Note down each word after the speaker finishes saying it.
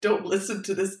don't listen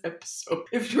to this episode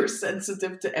if you're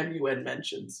sensitive to MUN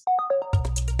mentions.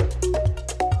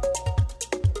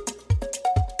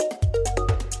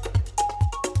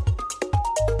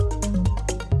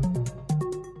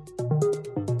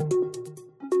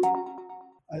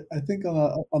 I think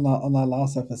on our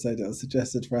last episode, it was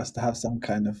suggested for us to have some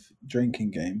kind of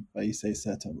drinking game where you say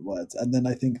certain words, and then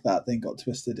I think that then got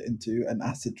twisted into an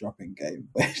acid dropping game,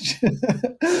 which,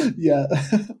 yeah.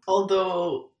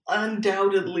 Although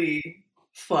undoubtedly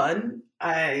fun,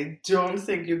 I don't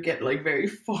think you get like very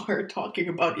far talking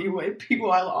about EYP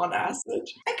while on acid.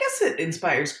 I guess it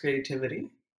inspires creativity.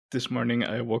 This morning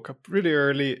I woke up really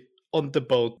early on the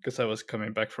boat because I was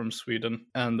coming back from Sweden,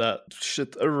 and that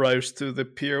shit arrives to the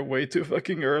pier way too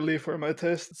fucking early for my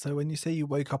test. So when you say you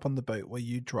woke up on the boat, were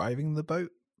you driving the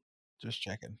boat? Just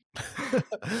checking.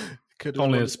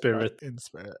 Only in spirit. In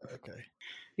spirit, okay.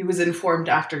 He was informed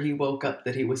after he woke up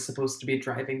that he was supposed to be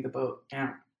driving the boat.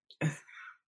 Yeah.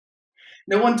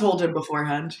 No one told him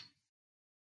beforehand.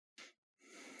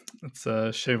 It's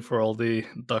a shame for all the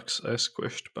ducks I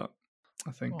squished, but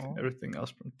I think Aw. everything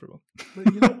else went pretty well.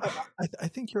 But, you know, I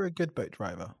think you're a good boat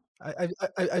driver.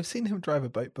 I've seen him drive a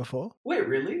boat before. Wait,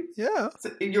 really? Yeah.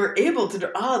 So you're able to.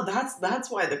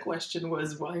 That's why the question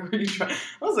was, why were you trying?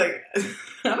 I was like,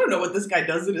 I don't know what this guy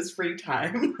does in his free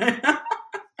time.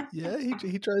 Yeah,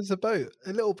 he drives a boat,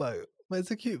 a little boat. But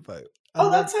it's a cute boat.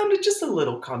 Oh, that sounded just a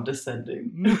little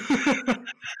condescending.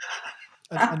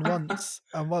 And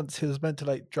once he was meant to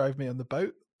like drive me on the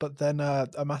boat, but then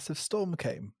a massive storm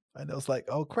came, and it was like,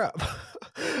 oh crap,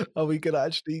 are we gonna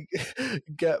actually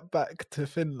get back to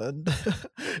Finland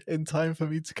in time for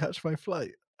me to catch my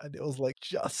flight? And it was like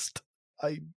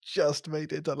I just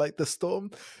made it. Like the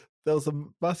storm, there was a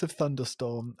massive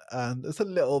thunderstorm, and it's a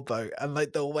little boat, and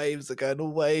like the waves are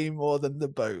going way more than the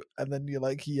boat, and then you're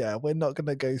like, yeah, we're not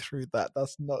gonna go through that.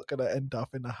 That's not gonna end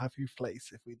up in a happy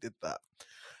place if we did that.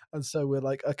 And so we're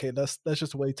like, okay, let's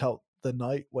just wait out the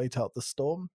night, wait out the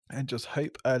storm, and just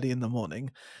hope early in the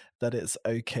morning that it's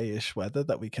okay-ish weather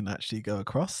that we can actually go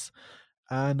across.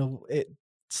 And it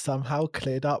somehow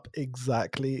cleared up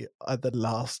exactly at the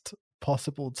last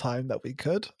possible time that we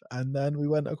could, and then we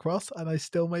went across, and I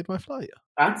still made my flight.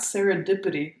 That's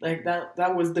serendipity. Like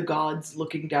that was the gods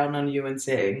looking down on you and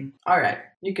saying, all right,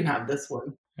 you can have this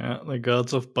one. Yeah, the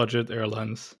gods of budget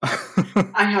airlines.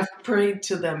 I have prayed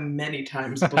to them many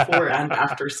times before and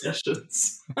after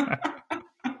sessions.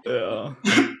 Yeah.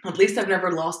 At least I've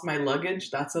never lost my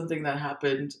luggage. That's something that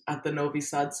happened at the Novi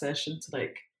Sad sessions.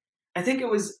 Like, I think it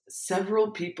was several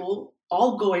people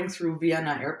all going through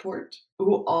Vienna airport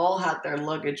who all had their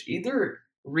luggage either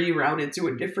rerouted to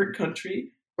a different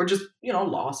country or just,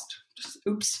 lost. Just,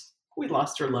 oops. We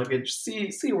lost your luggage.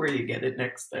 See where you get it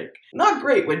next. Like, not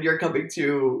great when you're coming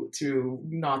to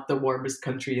not the warmest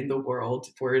country in the world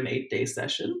for an 8-day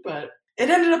session, but it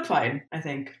ended up fine, I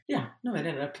think. Yeah, no, it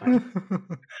ended up fine.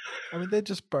 I mean, they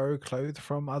just borrow clothes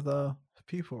from other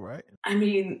people, right? I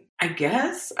mean, I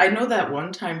guess. I know that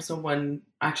one time someone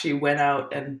actually went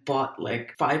out and bought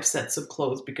like 5 sets of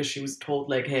clothes because she was told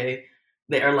like, hey,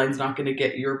 the airline's not going to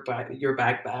get your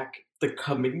bag back the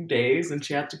coming days, and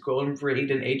she had to go and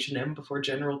raid an H&M before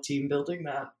general team building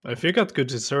that. If you got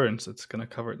good insurance, it's gonna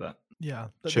cover that. Yeah.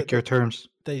 Check your terms.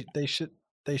 They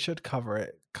should cover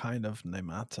it kind of no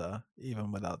matter,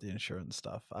 even without the insurance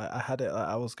stuff. I had it.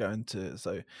 I was going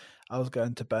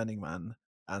to Burning Man,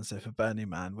 and so for Burning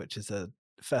Man, which is a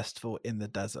festival in the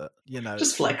desert,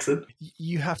 just flexing.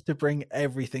 You have to bring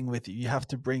everything with you. You have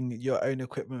to bring your own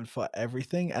equipment for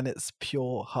everything, and it's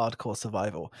pure hardcore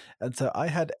survival. And so I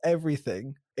had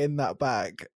everything in that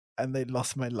bag, and they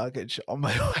lost my luggage on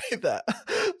my way there.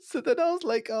 So then I was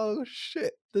like, oh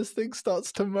shit, this thing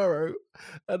starts tomorrow,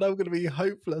 and I'm gonna be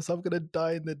hopeless. I'm gonna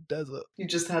die in the desert. You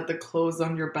just had the clothes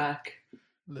on your back,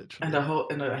 literally,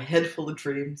 and a head full of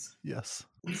dreams. Yes.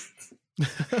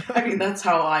 I mean, that's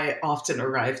how I often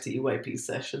arrive to EYP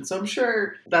sessions. So I'm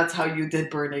sure that's how you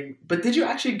did Burning. But did you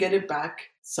actually get it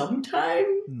back sometime?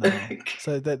 No.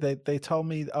 So they told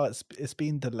me, oh, it's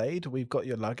been delayed. We've got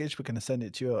your luggage. We're going to send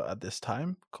it to you at this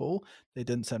time. Cool. They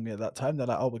didn't send me at that time. They're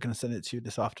like, oh, we're going to send it to you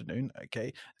this afternoon.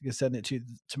 Okay. They can send it to you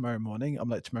tomorrow morning. I'm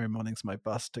like, tomorrow morning's my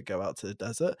bus to go out to the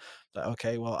desert. Like,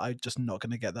 okay, well, I'm just not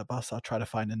going to get that bus. I'll try to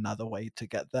find another way to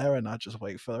get there, and I'll just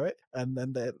wait for it. And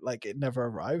then it never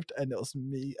arrived, and it was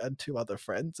me and 2 other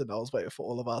friends, and I was waiting for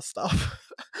all of our stuff.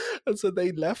 And so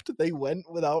they left, they went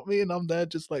without me, and I'm there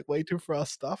just like waiting for our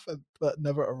stuff, but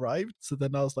never arrived. So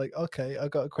then I was like, okay, I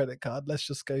got a credit card. Let's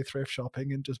just go thrift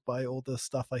shopping and just buy all the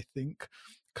stuff I think,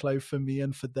 clothes for me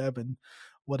and for them, and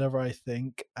whatever I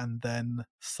think, and then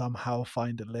somehow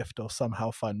find a lift or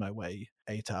somehow find my way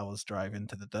 8 hours drive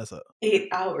into the desert. 8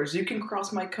 hours. You can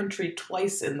cross my country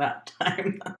twice in that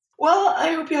time. Well,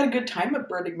 I hope you had a good time at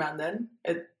Burning Man then.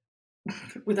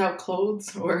 Without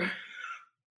clothes or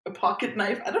a pocket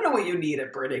knife. I don't know what you need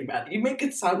at Burning Man. You make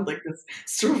it sound like this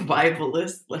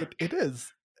survivalist. Like It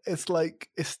is. It's like,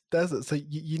 it's desert, so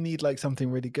you need like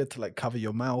something really good to like cover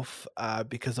your mouth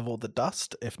because of all the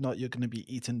dust. If not, you're going to be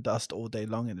eating dust all day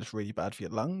long and it's really bad for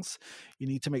your lungs. You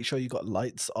need to make sure you got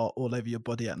lights all over your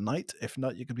body at night. If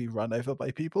not, you can be run over by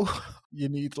people. You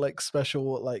need like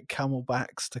special like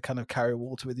camelbacks to kind of carry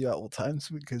water with you at all times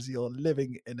because you're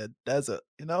living in a desert,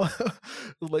 you know?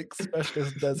 Like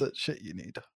specialist desert shit you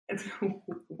need.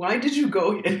 why did you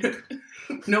go in?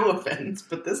 No offense,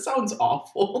 but this sounds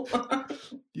awful.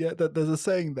 Yeah, there's a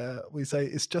saying there. We say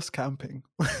it's just camping.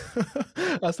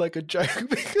 That's like a joke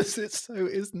because it so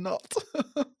is not.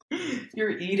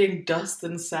 You're eating dust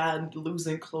and sand,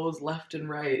 losing clothes left and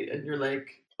right, and you're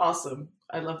like, awesome.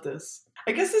 I love this.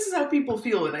 I guess this is how people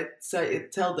feel when I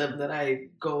tell them that I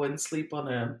go and sleep on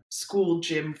a school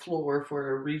gym floor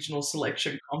for a regional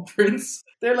selection conference.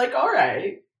 They're like, all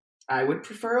right, I would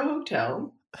prefer a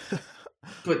hotel,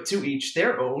 but to each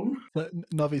their own. But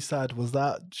Novi Sad, was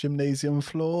that gymnasium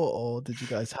floor or did you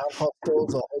guys have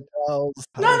hostels or hotels?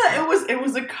 How No, was that? it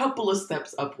was a couple of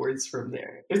steps upwards from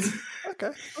there.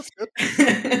 Okay, that's good.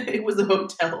 It was a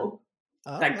hotel.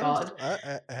 Thank Nice. God.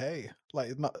 Hey,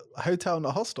 like not a hotel, not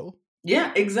a hostel.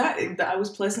 Yeah, exactly. I was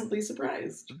pleasantly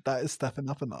surprised. That is stepping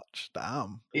up a notch.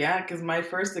 Damn. Yeah, because my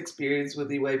first experience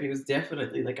with EYP was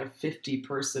definitely like a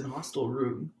 50-person hostel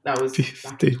room. That was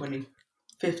back 50. in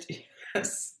 2050.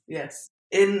 Yes.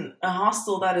 In a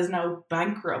hostel that is now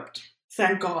bankrupt.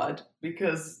 Thank God,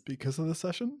 because Because of the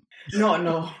session?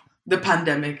 no, the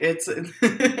pandemic. It's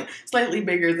slightly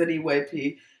bigger than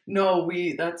EYP. No,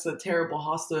 that's a terrible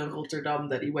hostel in Rotterdam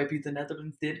that EYP the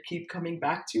Netherlands did keep coming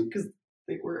back to because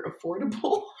they were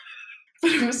affordable.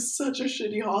 But it was such a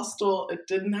shitty hostel. It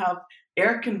didn't have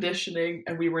air conditioning,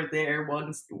 and we were there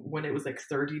once when it was like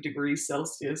 30 degrees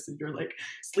Celsius, and you're like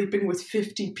sleeping with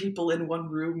 50 people in one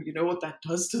room. You know what that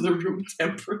does to the room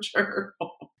temperature.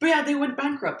 But yeah, they went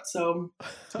bankrupt, so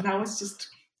now it's just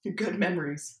good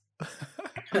memories.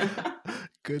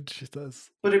 Good, she says.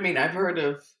 But I mean, I've heard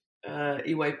of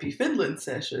EYP Finland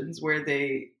sessions where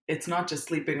it's not just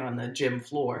sleeping on the gym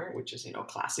floor, which is,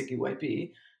 classic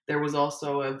EYP. There was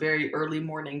also a very early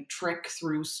morning trek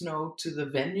through snow to the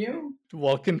venue.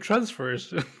 Walk-in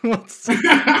transfers.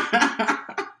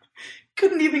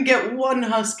 Couldn't even get one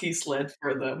husky sled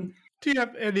for them. Do you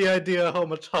have any idea how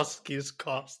much huskies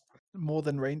cost? More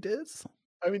than reindeers?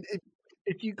 I mean,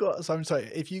 if you got, so I'm sorry,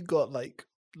 if you got like,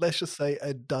 let's just say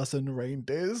a dozen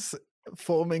reindeers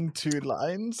forming two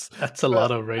lines. That's a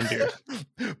lot of reindeers.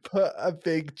 Put a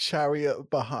big chariot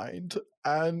behind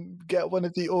and get one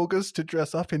of the augurs to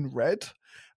dress up in red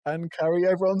and carry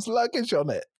everyone's luggage on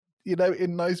it,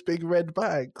 in nice big red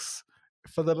bags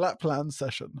for the Lapland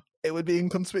session. It would be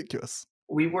inconspicuous.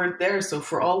 We weren't there, so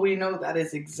for all we know, that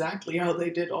is exactly how they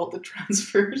did all the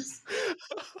transfers.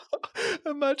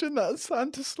 Imagine that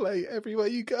Santa sleigh everywhere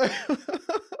you go.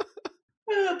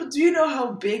 But do you know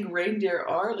how big reindeer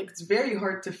are? Like, it's very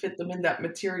hard to fit them in that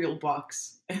material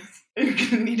box. You're going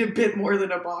to need a bit more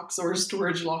than a box or a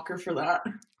storage locker for that.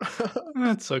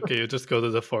 That's okay. You just go to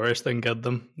the forest and get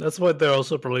them. That's why they're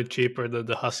also probably cheaper than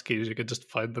the huskies. You can just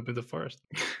find them in the forest.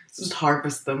 Just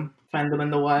harvest them. Find them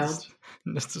in the wild.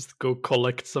 Just go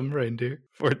collect some reindeer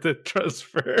for the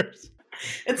transfers.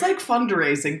 It's like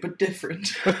fundraising, but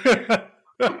different.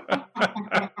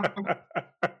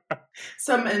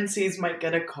 Some NCs might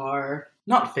get a car.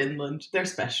 Not Finland. They're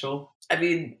special. I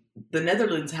mean, the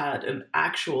Netherlands had an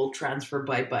actual transfer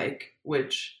by bike,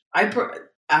 which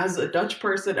as a Dutch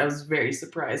person, I was very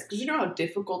surprised. Because you know how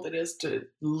difficult it is to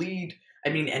lead,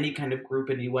 any kind of group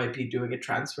in EYP doing a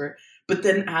transfer, but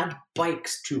then add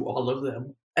bikes to all of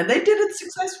them. And they did it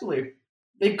successfully.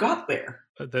 They got there.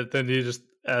 Then you just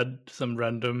add some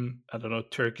random,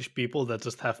 Turkish people that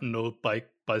just have no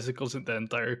bicycles in the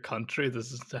entire country.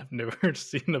 Have never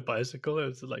seen a bicycle.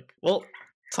 It's like, well,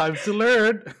 time to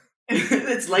learn.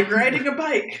 It's like riding a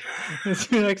bike.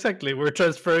 Yeah, exactly. We're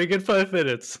transferring in 5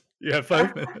 minutes. You have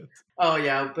 5 minutes. Oh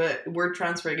yeah, but we're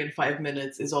transferring in 5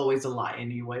 minutes is always a lie in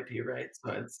EYP, right?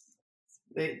 So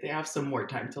they have some more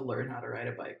time to learn how to ride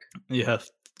a bike. You have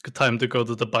time to go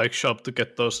to the bike shop to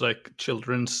get those like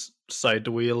children's side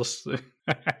wheels.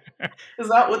 Is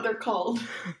that what they're called?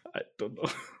 I don't know.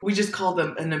 We just call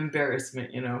them an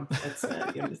embarrassment,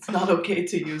 It's not okay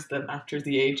to use them after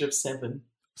the age of 7.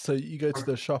 So you go to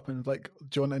the shop and like,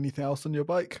 do you want anything else on your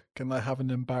bike? Can I have an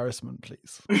embarrassment,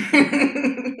 please?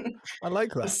 I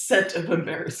like A that. set of A set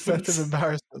embarrassments. of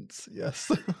embarrassments,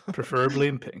 yes. Preferably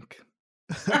in pink.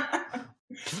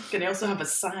 Can I also have a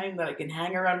sign that I can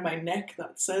hang around my neck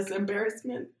that says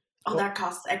embarrassment? Oh, that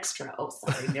costs extra. Oh,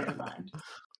 sorry, never mind.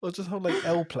 Or just have like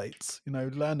L plates,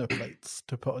 learner plates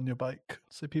to put on your bike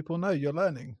so people know you're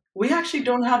learning. We actually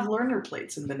don't have learner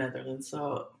plates in the Netherlands,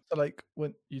 so So like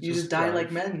when you just die like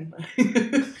drive.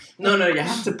 men. No, you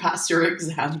have to pass your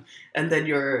exam, and then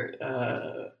your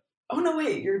oh no,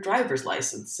 wait, your driver's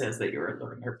license says that you're a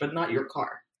learner, but not your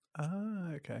car.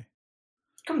 Ah, okay.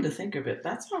 Come to think of it,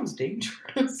 that sounds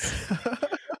dangerous.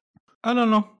 I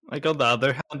don't know. Like on the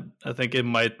other hand, I think it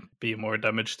might be more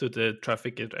damage to the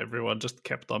traffic if everyone just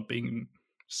kept on being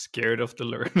scared of the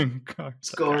learning cars.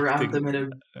 Just go around them in a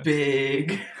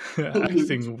big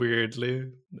acting weirdly.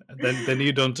 Then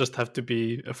you don't just have to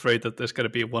be afraid that there's gonna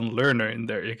be one learner in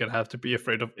there. You're gonna have to be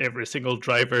afraid of every single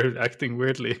driver acting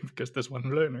weirdly because there's one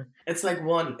learner. It's like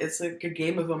a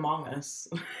game of Among Us.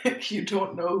 You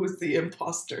don't know who's the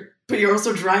imposter, but you're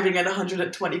also driving at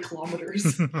 120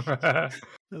 kilometers.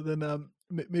 And then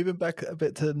moving back a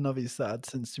bit to Novi Sad,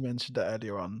 since you mentioned it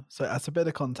earlier on. So as a bit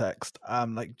of context,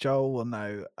 like Joel will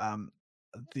know,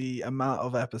 the amount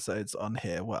of episodes on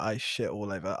here where I shit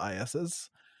all over ISs.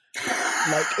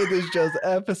 Like it is just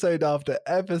episode after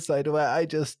episode where I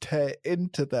just tear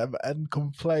into them and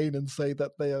complain and say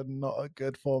that they are not a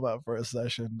good format for a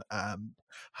session, and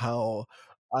how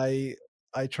I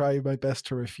try my best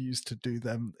to refuse to do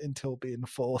them until being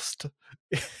forced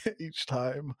each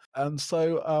time. And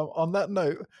so, on that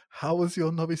note, how was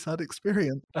your Novi Sad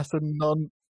experience as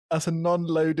a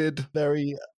non-loaded,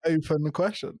 very open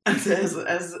question?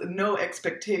 As no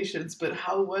expectations, but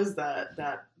how was that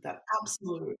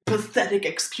absolute pathetic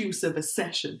excuse of a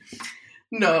session?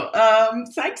 No,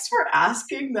 thanks for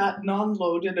asking that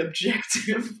non-loaded,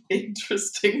 objective,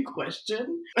 interesting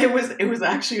question. It was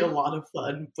actually a lot of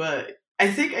fun, but I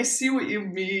think I see what you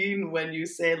mean when you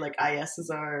say like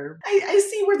ISs are. I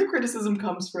see where the criticism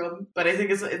comes from, but I think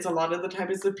it's a lot of the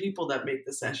time it's the people that make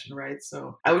the session, right?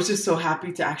 So I was just so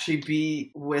happy to actually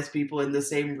be with people in the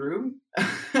same room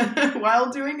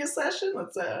while doing a session.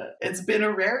 It's been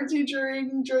a rarity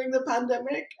during the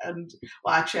pandemic, and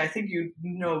well, actually, I think you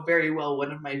know very well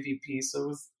one of my VPs, so it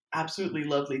was absolutely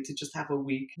lovely to just have a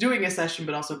week doing a session,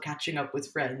 but also catching up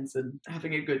with friends and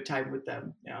having a good time with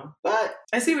them. But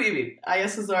I see what you mean.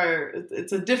 ISs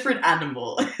it's a different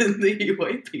animal in the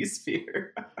UAP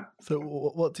sphere. So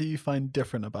what do you find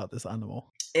different about this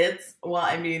animal? It's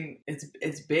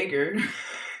bigger.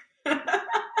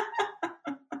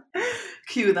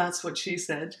 Q, that's what she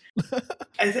said.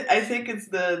 I think it's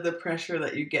the pressure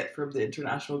that you get from the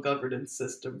international governance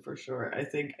system for sure. I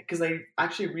think because I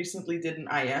actually recently did an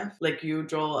IF, like you,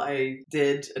 Joel. I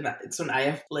did an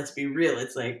IF. Let's be real,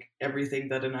 it's like everything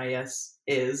that an IS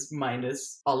is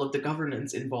minus all of the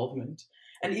governance involvement.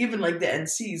 And even like the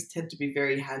NCs tend to be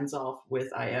very hands off with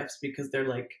IFs because they're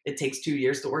like, it takes 2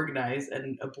 years to organize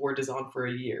and a board is on for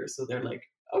a year. So they're like,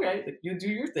 okay, you do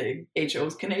your thing.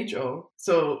 HOs can HO.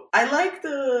 So I like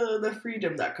the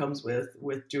freedom that comes with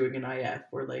doing an IF,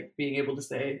 or like being able to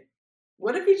say,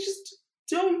 what if we just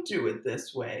don't do it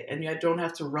this way? And you don't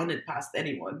have to run it past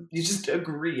anyone. You just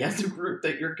agree as a group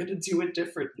that you're going to do it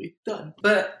differently. Done.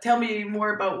 But tell me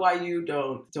more about why you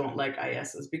don't like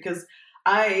ISs, because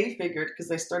I figured, because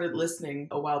I started listening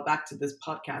a while back to this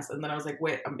podcast, and then I was like,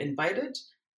 wait, I'm invited.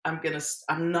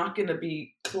 I'm not gonna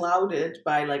be clouded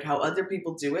by like how other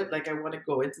people do it. Like I want to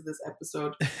go into this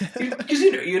episode because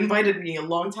you invited me a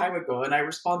long time ago, and I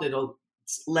responded a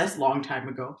less long time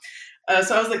ago.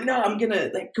 So I was like, no, I'm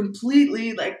gonna like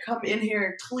completely like come in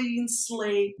here, clean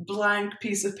slate, blank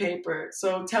piece of paper.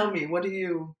 So tell me, what do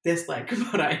you dislike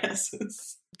about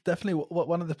ISs? Definitely,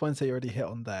 one of the points that you already hit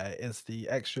on there is the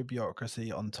extra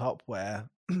bureaucracy on top, where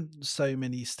so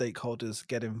many stakeholders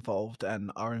get involved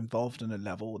and are involved in a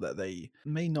level that they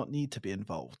may not need to be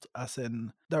involved. As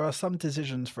in, there are some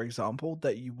decisions, for example,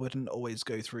 that you wouldn't always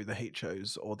go through the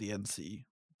HOs or the NC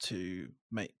to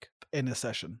make in a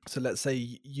session. So let's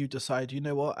say you decide, you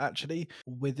know what, actually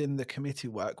within the committee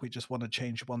work, we just want to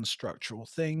change one structural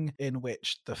thing in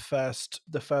which the first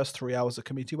 3 hours of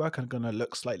committee work are going to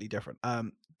look slightly different.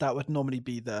 That would normally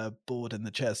be the board and the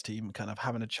chairs team kind of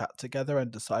having a chat together and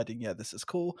deciding, yeah, this is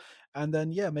cool. And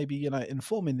then, yeah, maybe,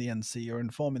 informing the NC or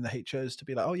informing the HOs to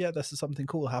be like, oh yeah, this is something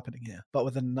cool happening here. But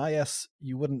with an IS,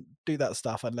 you wouldn't do that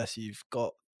stuff unless you've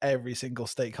got every single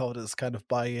stakeholder's kind of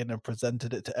buy in and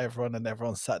presented it to everyone, and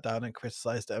everyone sat down and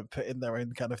criticized it and put in their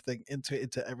own kind of thing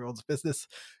into everyone's business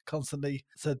constantly.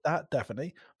 So that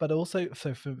definitely. But also,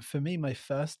 so for me, my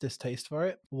first distaste for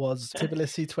it was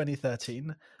Tbilisi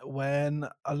 2013, when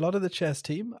a lot of the chairs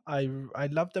team, I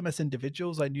loved them as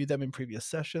individuals. I knew them in previous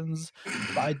sessions,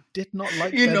 but I did not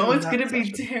like You them know in it's that going to be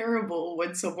session. terrible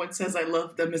when someone says I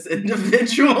love them as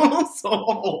individuals.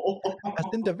 As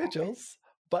individuals,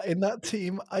 but in that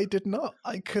team, I did not.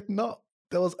 I could not.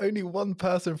 There was only one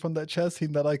person from that chess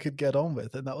team that I could get on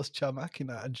with, and that was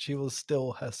Chamakina, and she was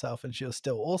still herself, and she was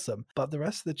still awesome. But the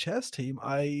rest of the chess team,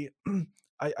 I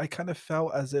kind of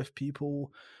felt as if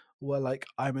people were like,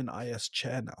 I'm an IS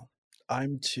chair now.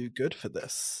 I'm too good for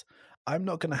this. I'm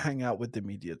not going to hang out with the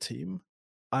media team.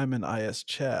 I'm an IS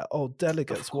chair. Oh,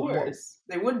 delegates. Of course.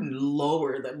 They wouldn't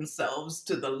lower themselves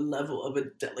to the level of a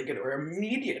delegate or a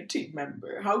media team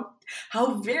member.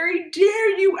 How very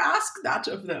dare you ask that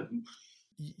of them?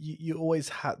 You always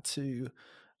had to,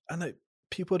 I know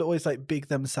people would always like big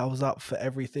themselves up for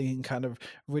everything and kind of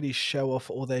really show off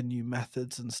all their new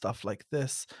methods and stuff like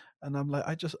this. And I'm like,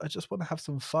 I just want to have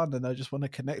some fun, and I just want to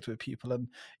connect with people. And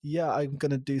yeah, I'm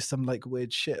gonna do some like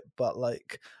weird shit, but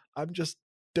like I'm just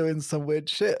doing some weird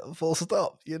shit, full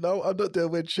stop. I'm not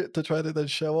doing weird shit to try to then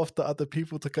show off to other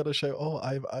people to kind of show, oh,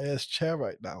 I'm IS chair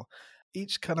right now.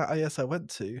 Each kind of IS I went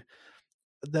to,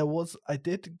 I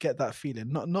did get that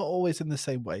feeling, not always in the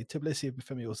same way. Tbilisi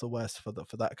for me was the worst for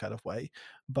that kind of way,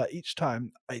 but each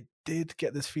time I did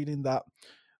get this feeling that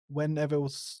whenever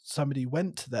somebody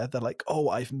went there, they're like, oh,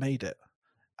 I've made it.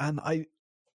 And I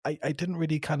didn't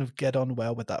really kind of get on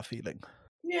well with that feeling.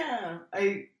 Yeah,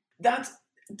 that's,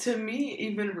 to me,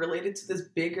 even related to this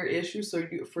bigger issue. So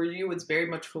for you, it's very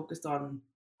much focused on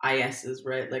ISs,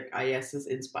 right? Like ISs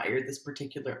inspired this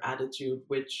particular attitude,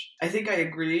 which I think I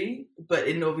agree, but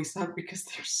in Novi Sad, because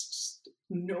there's just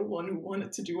no one who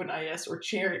wanted to do an IS or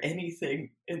chair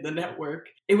anything in the network.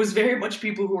 It was very much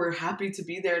people who were happy to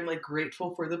be there and like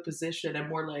grateful for the position, and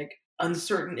more like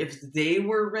uncertain if they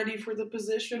were ready for the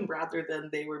position, rather than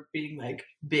they were being like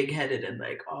big-headed and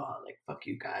like, oh, like fuck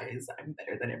you guys, I'm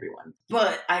better than everyone.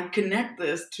 But I connect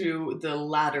this to the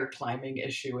ladder climbing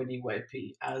issue in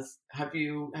EYP. As have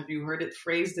you heard it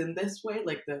phrased in this way,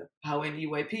 like the how in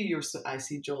EYP I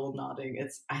see Joel nodding,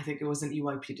 I think it was an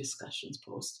EYP discussions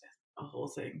post, a whole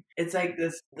thing. It's like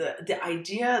this, the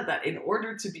idea that in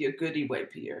order to be a good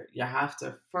EYPer, you have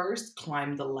to first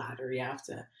climb the ladder. You have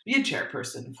to be a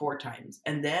chairperson 4 times,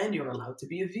 and then you're allowed to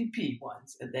be a VP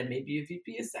once, and then maybe a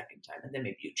VP a second time, and then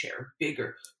maybe you chair a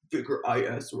bigger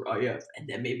IS or IF, and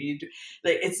then maybe you do,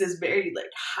 like, it's this very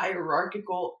like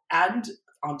hierarchical. And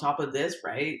on top of this,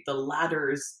 right, the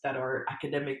ladders that are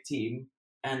academic team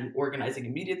and organizing a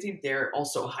media team, they're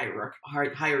also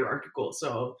hierarchical.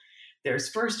 So there's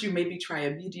first you maybe try a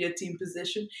media team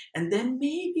position, and then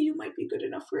maybe you might be good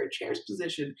enough for a chair's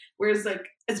position. Whereas like,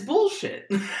 it's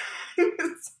bullshit.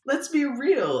 Let's be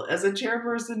real. As a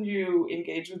chairperson, you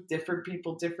engage with different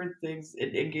people, different things.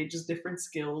 It engages different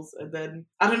skills. And then,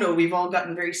 I don't know, we've all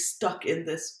gotten very stuck in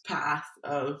this path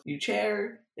of you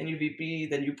chair, then you VP,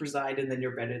 then you preside, and then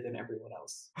you're better than everyone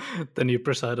else. Then you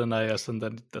preside on IS, and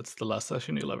then that's the last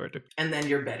session you'll ever do. And then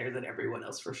you're better than everyone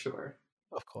else for sure.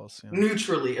 Of course, yeah.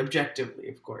 Neutrally, objectively,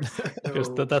 of course. Because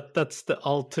that's the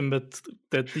ultimate,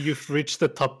 that you've reached the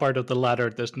top part of the ladder,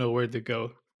 there's nowhere to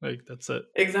go. Like, that's it.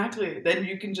 Exactly. Then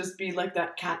you can just be like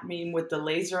that cat meme with the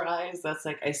laser eyes. That's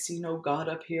like, I see no God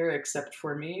up here except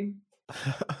for me.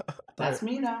 That's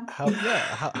me now.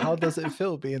 How does it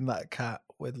feel being that cat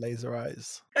with laser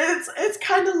eyes? It's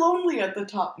kind of lonely at the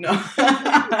top. No.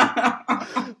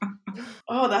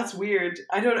 Oh, that's weird.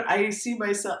 I don't see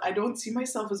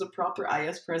myself as a proper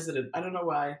IS president. I don't know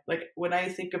why. Like, when I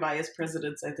think of IS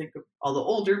presidents, I think of all the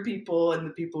older people and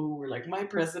the people who were like my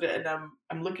president, and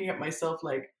I'm looking at myself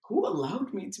like, who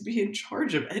allowed me to be in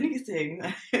charge of anything?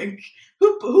 Like,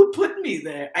 who put me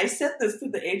there? I said this to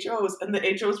the HOs, and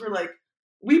the HOs were like,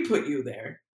 we put you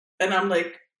there. And I'm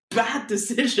like, bad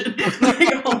decision.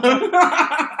 Like,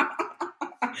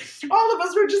 all of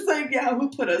us were just like, yeah, who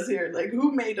put us here? Like,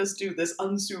 who made us do this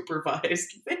unsupervised,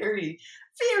 very,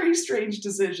 very strange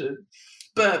decision?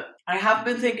 But I have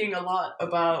been thinking a lot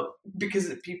about,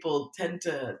 because people tend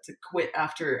to quit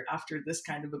after this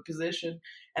kind of a position.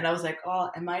 And I was like,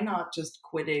 oh, am I not just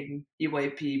quitting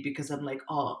EYP because I'm like,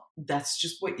 oh, that's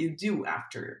just what you do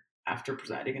after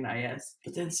presiding an IS.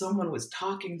 But then someone was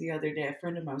talking the other day, a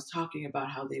friend of mine was talking about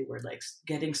how they were like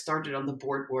getting started on the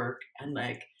board work and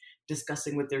like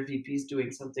discussing with their VPs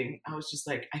doing something. I was just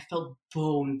like, I felt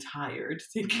bone tired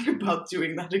thinking about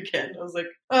doing that again. I was like,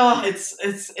 oh,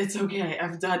 it's okay.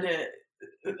 I've done it.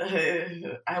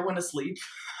 I want to sleep.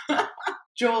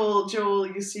 Joel,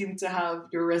 you seem to have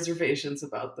your reservations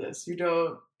about this. You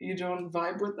don't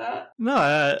vibe with that? No,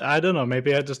 I don't know.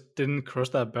 Maybe I just didn't cross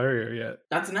that barrier yet.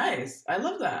 That's nice. I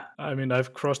love that. I mean,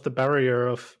 I've crossed the barrier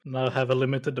of now have a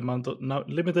limited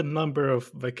number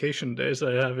of vacation days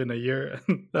I have in a year.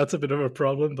 That's a bit of a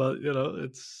problem, but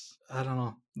it's I don't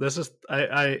know. This is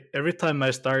I every time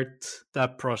I start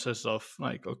that process of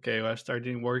like, okay, I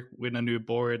started work with a new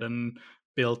board and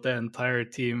built the entire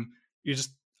team.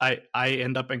 I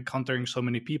end up encountering so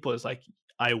many people. It's like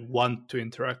I want to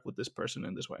interact with this person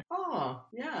in this way. Oh,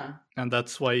 yeah. And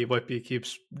that's why YP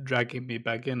keeps dragging me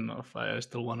back in. If I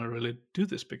still want to really do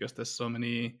this because there's so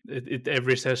many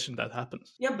every session that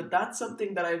happens. Yeah, but that's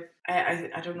something that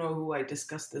I don't know who I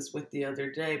discussed this with the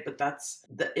other day, but that's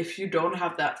if you don't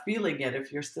have that feeling yet,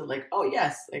 if you're still like, oh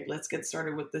yes, like let's get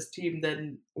started with this team,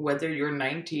 then whether you're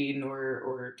 19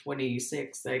 or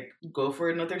 26, like go for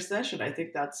another session. I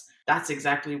think that's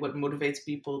exactly what motivates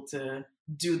people to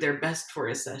do their best for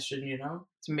a session,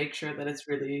 to make sure that it's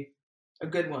really a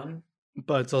good one.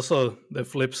 But it's also the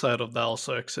flip side of that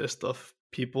also exists of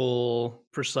people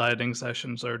presiding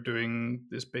sessions are doing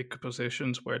these big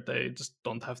positions where they just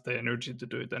don't have the energy to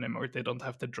do it anymore. They don't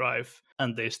have the drive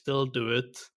and they still do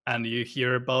it. And you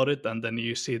hear about it and then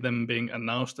you see them being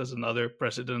announced as another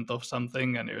president of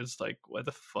something. And you're just like, why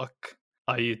the fuck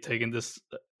are you taking this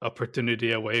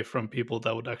opportunity away from people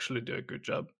that would actually do a good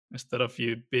job? Instead of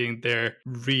you being there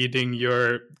reading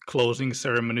your closing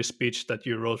ceremony speech that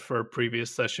you wrote for a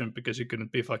previous session because you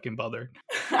couldn't be fucking bothered.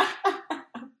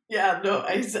 Yeah, no,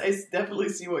 I definitely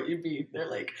see what you mean. They're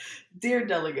like, dear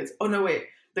delegates. Oh, no, wait.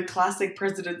 The classic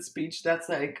president speech that's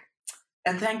like,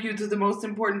 and thank you to the most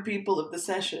important people of the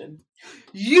session.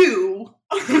 You!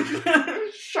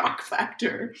 Shock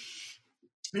factor.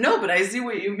 No, but I see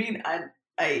what you mean.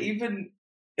 I even...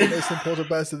 The most important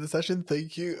person in the session,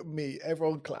 thank you, me.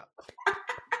 Everyone clap.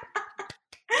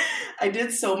 I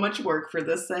did so much work for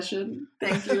this session.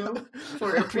 Thank you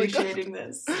for appreciating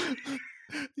this.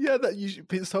 Yeah,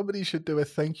 that somebody should do a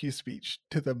thank you speech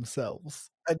to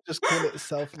themselves and just call it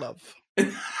self-love.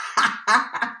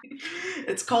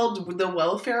 It's called the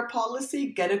welfare policy.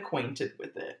 Get acquainted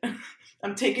with it.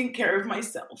 I'm taking care of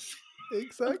myself.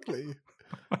 Exactly.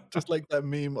 Just like that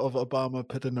meme of Obama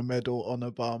putting a medal on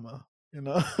Obama.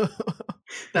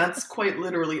 That's quite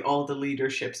literally all the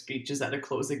leadership speeches at a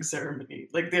closing ceremony.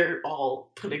 Like they're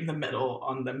all putting the medal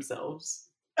on themselves.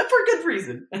 And for good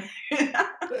reason.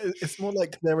 It's more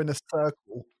like they're in a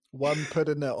circle. One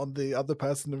putting it on the other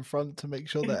person in front to make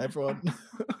sure that everyone...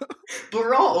 But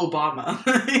we're all Obama.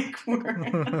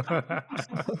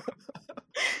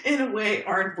 In a way,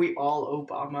 aren't we all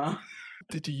Obama?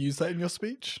 Did you use that in your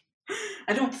speech?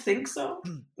 I don't think so.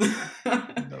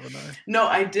 Never know. No,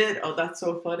 I did. Oh, that's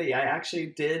so funny. I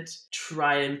actually did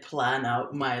try and plan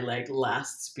out my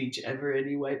last speech ever in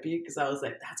EYP because I was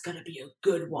like, that's gonna be a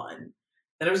good one.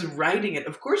 And I was writing it.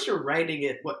 Of course, you're writing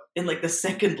it in the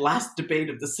second last debate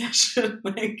of the session.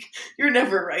 You're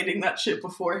never writing that shit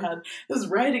beforehand. I was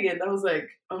writing it, and I was like,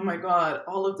 oh my god,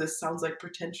 all of this sounds like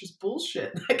pretentious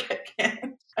bullshit.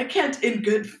 I can't in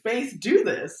good faith do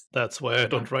this. That's why I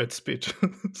don't write speeches.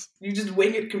 You just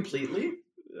wing it completely?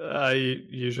 I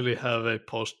usually have a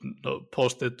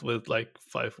post-it with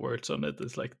 5 words on it.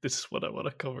 It's like, this is what I want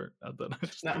to cover. And then I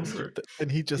just cover it.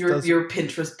 And he just does your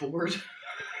Pinterest board.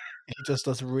 He just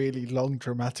does really long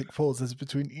dramatic pauses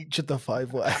between each of the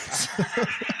 5 words.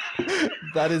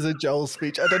 That is a Joel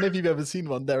speech. I don't know if you've ever seen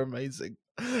one. They're amazing.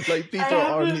 People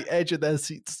are on the edge of their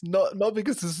seats, not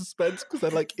because of suspense, because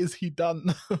they're like, is he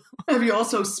done? Have you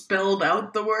also spelled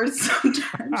out the words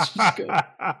sometimes? Just go,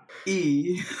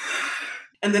 E.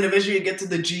 And then eventually you get to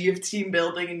the G of team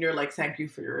building and you're like, thank you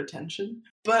for your attention.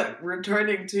 But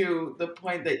returning to the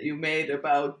point that you made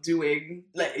about doing,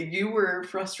 you were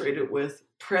frustrated with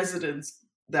presidents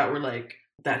that were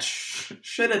that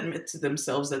should admit to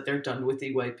themselves that they're done with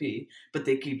EYP, but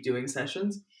they keep doing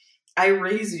sessions. I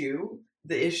raise you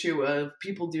the issue of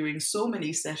people doing so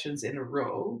many sessions in a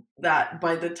row that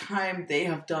by the time they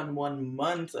have done 1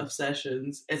 month of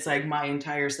sessions, it's like my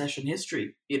entire session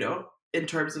history, in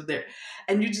terms of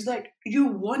and you just you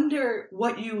wonder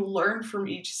what you learn from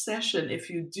each session if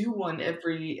you do one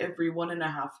every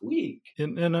 1.5 week.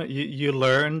 You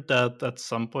learn that at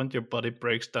some point your body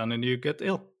breaks down and you get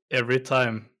ill. Every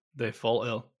time they fall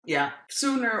ill. Yeah,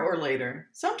 sooner or later.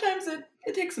 Sometimes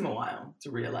it takes them a while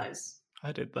to realize.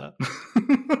 I did that.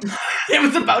 I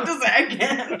was about to say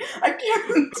again. I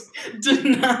can't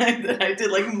deny that I did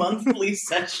like monthly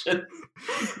sessions.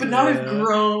 But now I've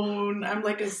grown. I'm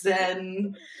like a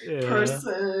Zen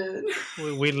person.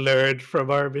 We learned from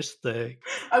our mistake.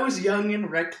 I was young and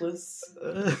reckless.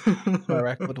 My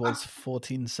record was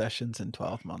 14 sessions in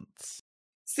 12 months.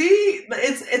 See,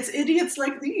 it's idiots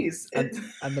like these.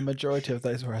 And the majority of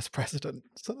those were as president.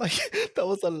 So like that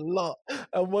was a lot.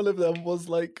 And one of them was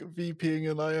like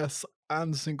VPing an IS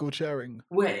and single chairing.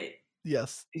 Wait.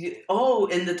 Yes. Oh,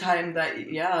 in the time that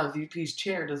VP's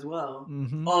chaired as well.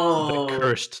 Mm-hmm. Oh, the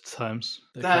cursed times.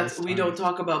 That we don't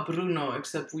talk about Bruno,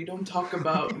 except we don't talk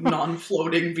about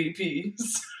non-floating VPs.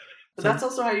 But that's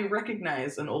also how you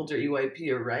recognize an older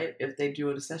EYPer, right? If they do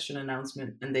a session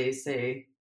announcement and they say,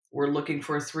 we're looking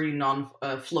for 3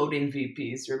 non-floating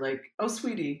VPs, you're like, oh,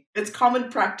 sweetie, it's common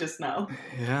practice now.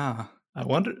 Yeah. I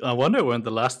wonder when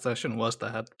the last session was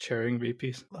that had chairing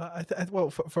VPs. Well,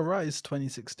 for Rise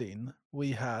 2016,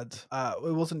 we had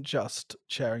it wasn't just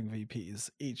chairing VPs.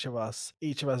 Each of us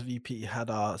VP had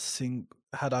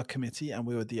our committee, and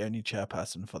we were the only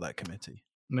chairperson for that committee.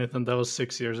 Nathan, that was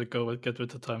 6 years ago with Get With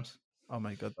The Times. Oh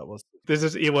my god, that was... This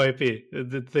is EYP.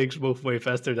 The things move way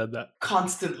faster than that.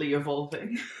 Constantly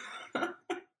evolving.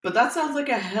 But that sounds like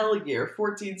a hell year,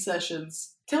 14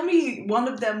 sessions. Tell me one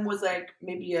of them was like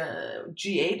maybe a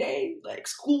GA day, like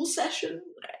school session?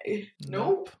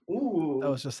 No? Ooh. That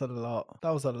was just a lot.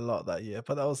 That was a lot that year,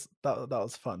 but that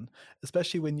was fun.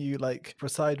 Especially when you like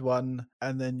preside one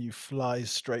and then you fly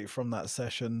straight from that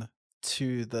session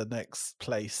to the next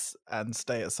place and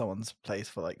stay at someone's place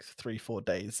for like 3-4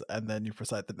 days, and then you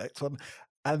preside the next one.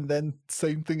 And then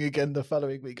same thing again the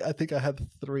following week. I think I had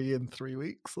 3 in 3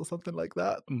 weeks or something like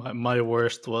that. My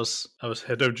worst was I was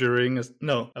head of jurying.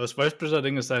 I was vice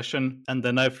presiding a session, and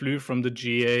then I flew from the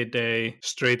GA day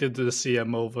straight into the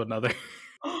CMO of another.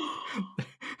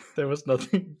 There was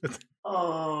nothing.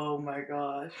 Oh my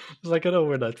gosh. It was like an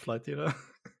overnight flight, you know?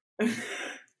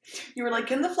 You were like,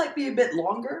 can the flight be a bit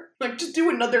longer? Like, just do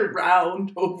another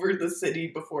round over the city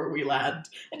before we land.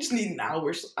 I just need an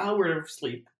hour of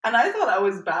sleep. And I thought I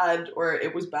was bad, or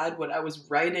it was bad when I was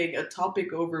writing a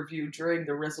topic overview during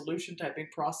the resolution typing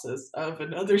process of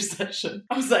another session.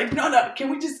 I was like, no,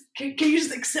 can you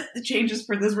just accept the changes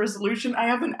for this resolution? I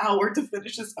have an hour to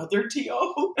finish this other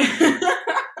TO.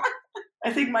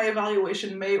 I think my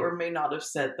evaluation may or may not have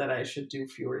said that I should do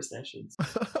fewer sessions.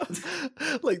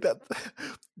 Like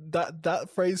that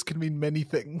phrase can mean many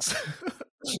things.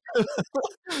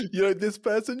 You know, this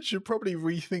person should probably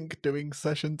rethink doing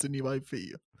sessions in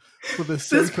EYP.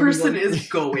 This person is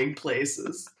going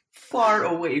places. Far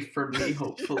away from me,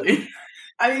 hopefully.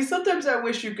 I mean, sometimes I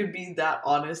wish you could be that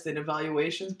honest in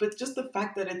evaluations, but just the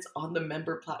fact that it's on the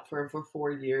member platform for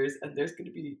 4 years and there's going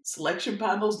to be selection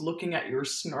panels looking at your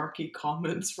snarky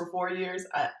comments for 4 years,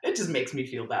 it just makes me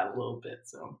feel bad a little bit.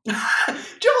 So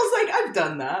Joel's like, I've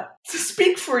done that.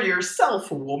 Speak for yourself,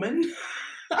 woman.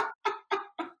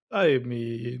 I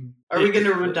mean... Are we going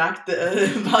to redact the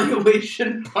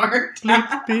evaluation part? Bleep,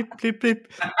 bleep, bleep,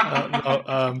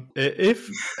 bleep.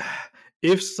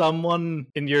 If someone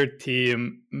in your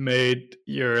team made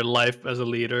your life as a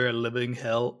leader a living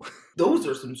hell... Those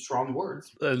are some strong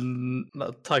words. And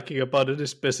not talking about any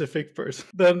specific person.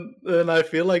 Then I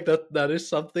feel like that is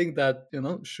something that, you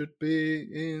know, should be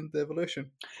in the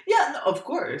evaluation. Yeah, no, of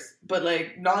course. But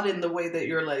like not in the way that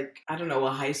you're like, I don't know,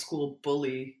 a high school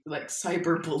bully, like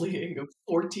cyberbullying a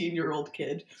 14-year-old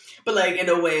kid. But like in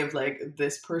a way of like,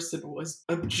 this person was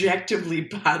objectively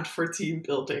bad for team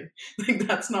building. Like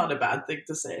that's not a bad thing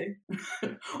to say.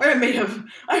 Or I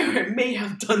may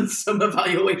have done some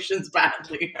evaluations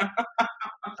badly.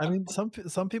 I mean,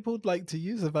 some people would like to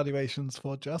use evaluations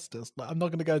for justice. Like, I'm not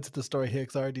going to go into the story here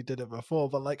because I already did it before,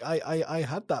 but like I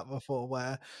had that before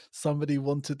where somebody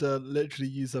wanted to literally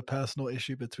use a personal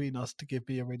issue between us to give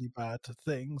me a really bad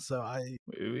thing. So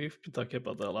we've been talking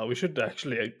about that a lot. We should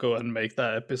actually go and make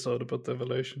that episode about the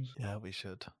evaluations. Yeah, we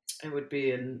should. It would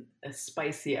be a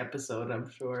spicy episode, I'm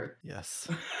sure. Yes.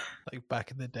 Like back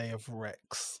in the day of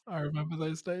Rex. I remember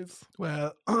those days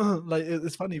where, like,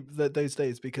 it's funny that those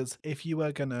days, because if you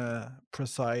were going to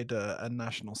preside a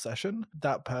national session,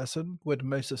 that person would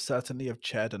most certainly have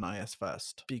chaired an IS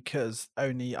first, because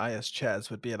only IS chairs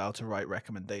would be allowed to write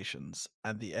recommendations,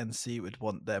 and the NC would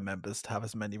want their members to have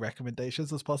as many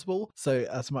recommendations as possible. So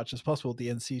as much as possible, the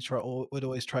NC would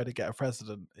always try to get a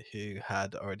president who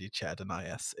had already chaired an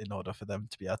IS in order for them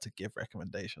to be able to give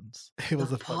recommendations. It was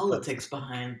the politics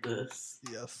behind this.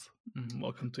 Yes.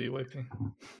 Welcome to EYP.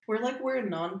 We're a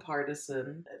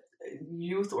nonpartisan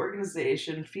youth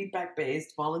organization, feedback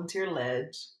based, volunteer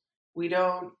led. We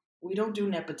don't We don't do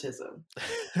nepotism.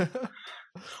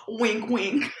 Wink,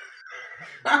 wink.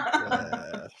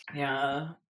 Yeah. Yeah.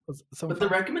 Was some But the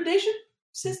fun- recommendation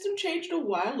system changed a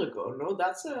while ago. No,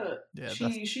 Yeah,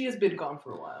 she has been gone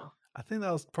for a while. I think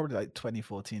that was probably like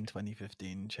 2014,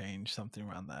 2015 change, something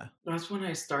around there. That's when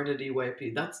I started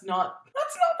EYP. That's not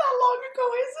that long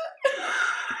ago, is it?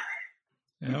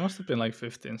 Yeah, it must have been like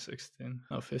 15, 16.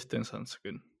 No, 15 sounds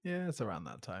good. Yeah, it's around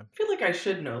that time. I feel like I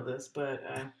should know this, but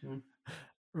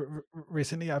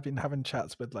Recently, I've been having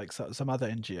chats with like some other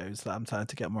NGOs that I'm trying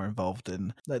to get more involved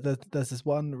in. Like, there's this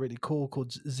one really cool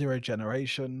called Zero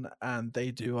Generation, and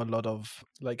they do a lot of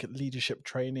like leadership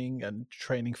training and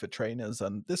training for trainers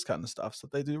and this kind of stuff. So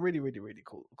they do really, really, really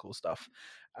cool stuff.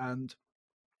 And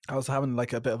I was having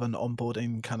like a bit of an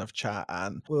onboarding kind of chat,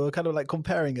 and we were kind of like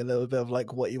comparing a little bit of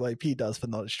like what EYP does for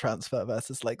knowledge transfer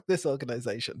versus like this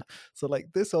organization. So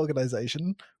like this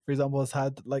organization, for example, has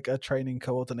had like a training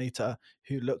coordinator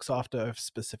who looks after a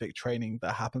specific training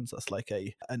that happens. That's like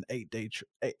an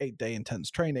 8-day intense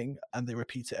training, and they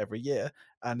repeat it every year.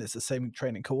 And it's the same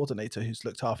training coordinator who's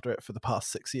looked after it for the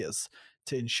past 6 years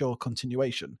to ensure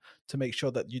continuation, to make sure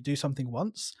that you do something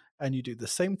once and you do the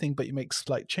same thing, but you make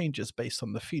slight changes based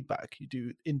on the feedback. You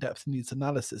do in-depth needs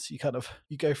analysis. You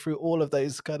go through all of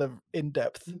those kind of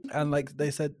in-depth. And like they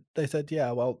said,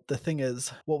 yeah, well, the thing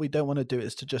is, what we don't want to do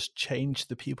is to just change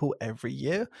the people every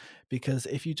year, because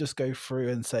if you just go through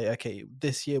and say, okay,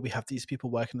 this year we have these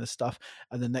people working this stuff,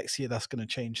 and the next year that's going to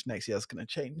change, next year that's going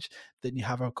to change, then you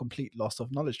have a complete loss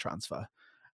of knowledge transfer.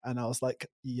 And I was like,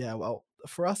 yeah, well,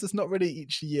 for us, it's not really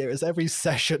each year, it's every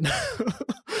session.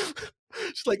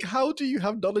 She's like, how do you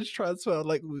have knowledge transfer?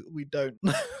 Like, we don't.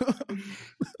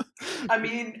 I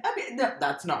mean,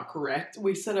 that's not correct.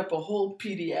 We set up a whole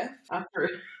PDF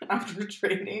after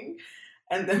training,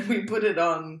 and then we put it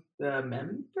on the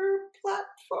member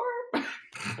platform.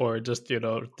 Or just,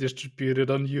 distribute it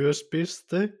on USB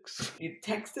sticks. You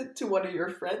text it to one of your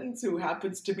friends who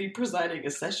happens to be presiding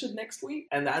a session next week,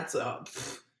 and that's a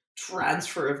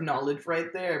transfer of knowledge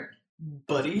right there,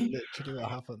 buddy. Literally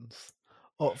what happens.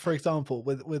 Or, for example,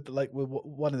 with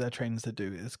one of their trainings they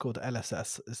do is called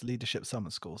LSS, it's Leadership Summer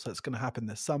School. So it's going to happen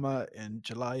this summer in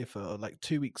July for like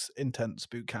 2 weeks intense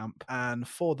boot camp. And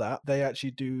for that, they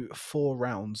actually do 4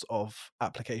 rounds of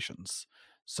applications.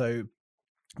 So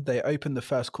they open the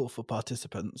first call for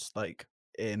participants like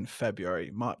in February,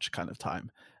 March kind of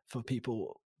time for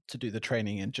people to do the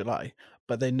training in July,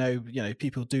 but they know,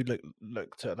 people do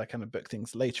look to like kind of book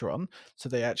things later on. So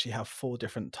they actually have 4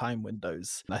 different time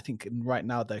windows. And I think right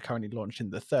now they're currently launching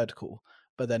the 3rd call,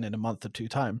 but then in a month or 2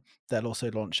 time, they'll also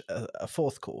launch a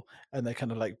 4th call, and they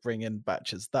kind of like bring in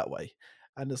batches that way.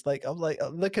 And it's like, I'm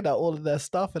looking at all of their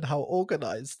stuff and how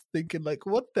organized, thinking like,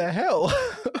 what the hell?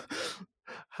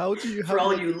 How do you have, for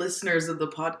all you listeners of the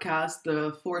podcast,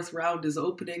 the 4th round is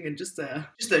opening in just a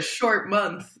short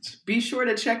month. Be sure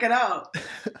to check it out.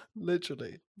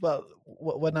 Literally. But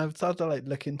when I started to like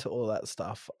look into all that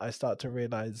stuff, I start to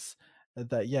realize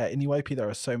that in EYP there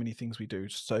are so many things we do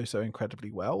so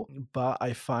incredibly well, but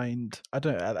I find, I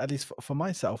don't know, at least for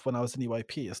myself, when I was in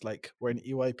EYP, it's like we're in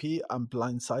EYP, I'm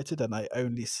blindsided and I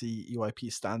only see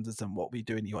EYP standards and what we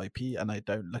do in EYP, and I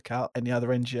don't look out any other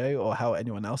NGO or how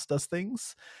anyone else does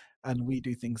things. And we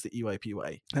do things the EYP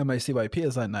way. And most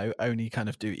EYPers I know only kind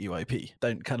of do EYP,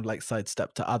 don't kind of like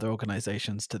sidestep to other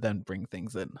organizations to then bring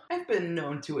things in. I've been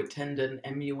known to attend an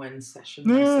MUN session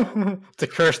myself. The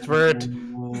cursed word.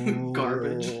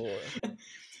 Garbage.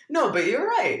 No, but you're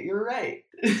right.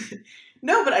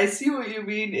 No, but I see what you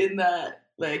mean in that,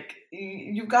 like,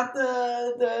 you've got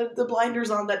the blinders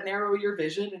on that narrow your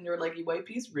vision, and you're like,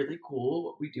 EYP is really cool.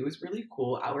 What we do is really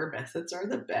cool. Our methods are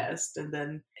the best. And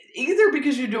then either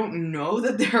because you don't know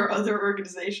that there are other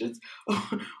organizations,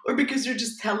 or because you're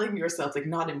just telling yourself, like,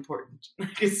 not important.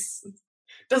 Like, it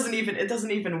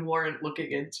doesn't even warrant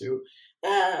looking into.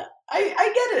 I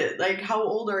get it. Like, how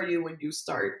old are you when you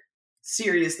start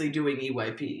seriously doing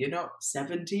EYP?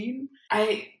 17?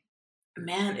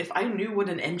 Man, if I knew what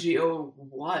an NGO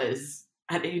was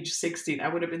at age 16, I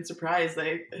would have been surprised.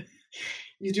 Like,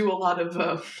 you do a lot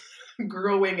of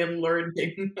growing and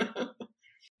learning.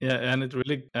 Yeah, and it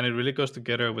really goes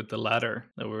together with the ladder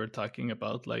that we were talking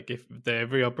about. Like, if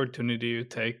every opportunity you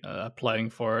take applying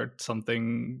for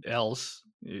something else,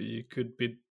 you could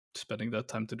be spending that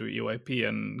time to do EYP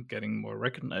and getting more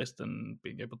recognized and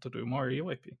being able to do more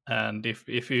EYP. And if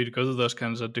you go to those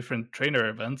kinds of different trainer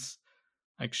events,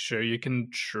 like, sure, you can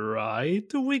try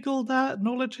to wiggle that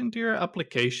knowledge into your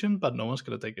application, but no one's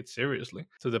going to take it seriously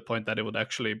to the point that it would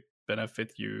actually benefit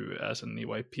you as an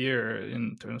EYPer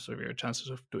in terms of your chances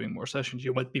of doing more sessions.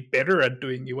 You might be better at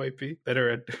doing EYP, better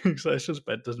at doing sessions,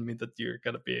 but it doesn't mean that you're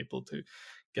going to be able to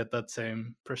get that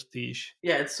same prestige.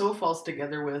 Yeah, it so falls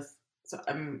together with. So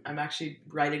I'm actually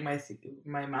writing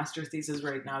my master's thesis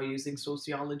right now using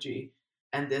sociology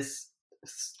and this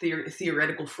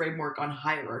theoretical framework on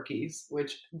hierarchies,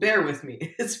 which, bear with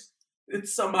me, it's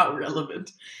somehow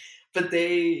relevant. But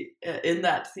they, in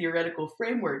that theoretical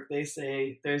framework, they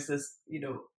say there's this,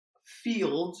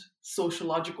 field,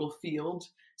 sociological field.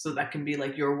 So that can be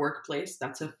like your workplace,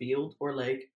 that's a field, or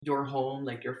like your home,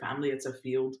 like your family, it's a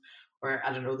field, or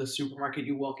I don't know, the supermarket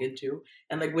you walk into.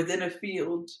 And like within a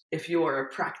field, if you're a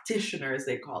practitioner, as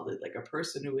they call it, like a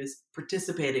person who is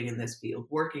participating in this field,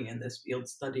 working in this field,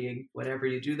 studying whatever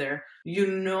you do there,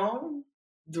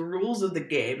 the rules of the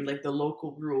game, like the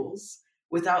local rules,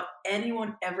 without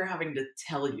anyone ever having to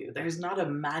tell you. There's not a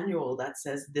manual that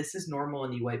says this is normal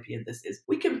in EYP and this is.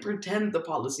 We can pretend the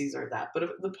policies are that, but if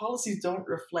the policies don't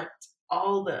reflect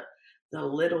all the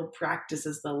little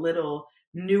practices, the little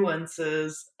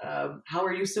nuances, how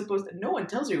are you supposed to, no one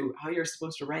tells you how you're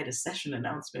supposed to write a session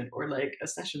announcement or like a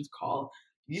sessions call.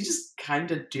 You just kind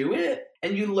of do it,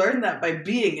 and you learn that by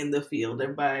being in the field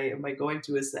and by going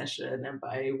to a session and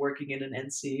by working in an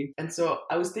NC. And so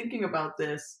I was thinking about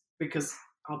this because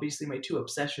obviously my two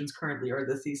obsessions currently are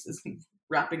the thesis and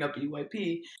wrapping up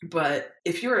EYP. But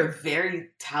if you're a very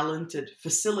talented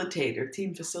facilitator,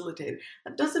 team facilitator,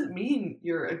 that doesn't mean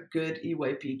you're a good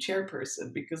EYP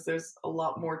chairperson, because there's a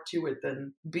lot more to it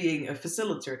than being a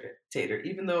facilitator.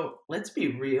 Even though, let's be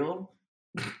real,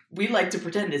 we like to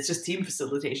pretend it's just team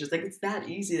facilitation. It's like it's that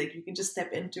easy, like you can just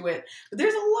step into it. But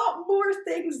there's a lot more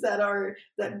things that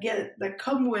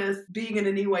come with being in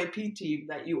an EYP team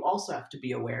that you also have to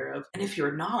be aware of. And if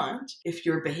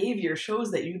your behavior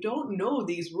shows that you don't know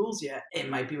these rules yet, it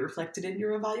might be reflected in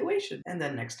your evaluation. And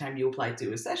then next time you apply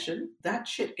to a session, that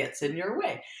shit gets in your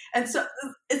way. And so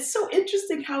it's so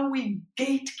interesting how we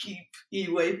gatekeep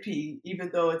EYP, even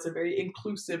though it's a very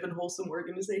inclusive and wholesome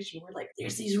organization. We're like,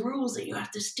 there's these rules that you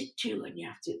have to stick to and you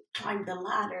have to climb the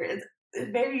ladder. It's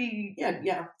very,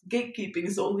 gatekeeping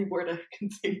is the only word I can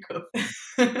think of.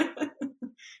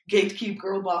 Gatekeep,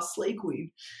 girl boss, slay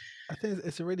queen. I think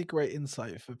it's a really great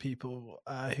insight for people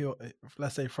who,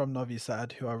 let's say from Novi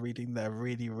Sad, who are reading their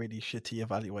really, really shitty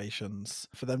evaluations,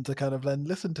 for them to kind of then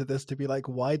listen to this to be like,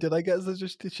 why did I get such a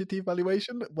shitty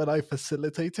evaluation? When I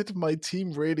facilitated my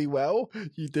team really well,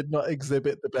 you did not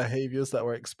exhibit the behaviors that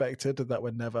were expected and that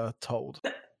were never told.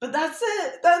 But that's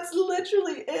it. That's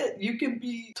literally it. You can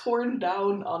be torn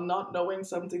down on not knowing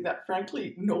something that,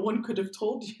 frankly, no one could have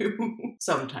told you.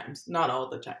 Sometimes, not all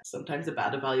the time. Sometimes a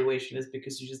bad evaluation is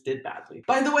because you just did badly.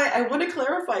 By the way, I want to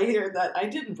clarify here that I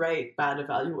didn't write bad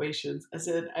evaluations. As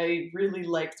in, I really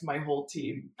liked my whole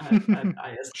team at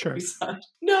IS. Sure.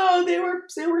 No, they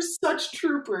were such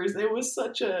troopers. It was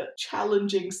such a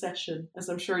challenging session, as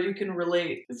I'm sure you can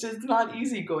relate. It's just not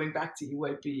easy going back to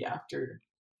EYP after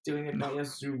doing it via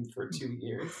Zoom for 2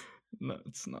 years. No,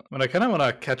 it's not. But I kind of want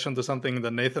to catch on to something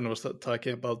that Nathan was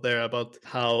talking about there, about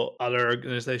how other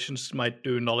organizations might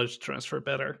do knowledge transfer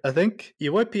better. I think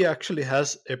EYP actually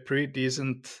has a pretty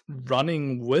decent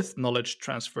running with knowledge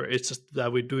transfer. It's just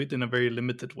that we do it in a very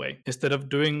limited way. Instead of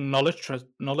doing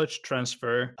knowledge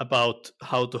transfer about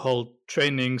how to hold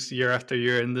trainings year after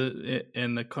year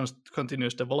in a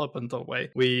continuous developmental way,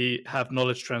 we have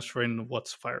knowledge transfer in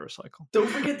what's Fire Recycle. Don't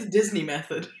forget the Disney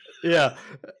method. Yeah,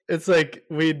 it's like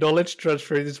we knowledge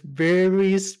transfer these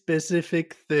very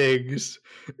specific things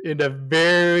in a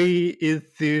very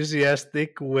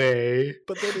enthusiastic way.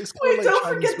 But then it's wait, don't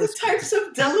forget the types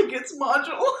of delegates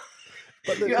module.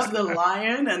 But you have the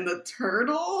lion and the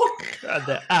turtle and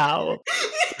the owl.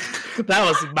 That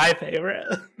was my favorite.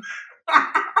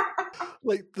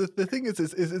 Like the thing is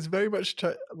it's very much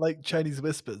like Chinese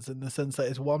whispers, in the sense that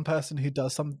it's one person who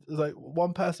does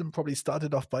one person probably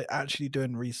started off by actually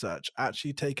doing research,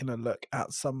 actually taking a look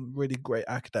at some really great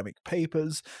academic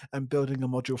papers and building a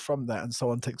module from there, and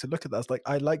someone takes a look at that. It's like,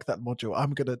 I like that module,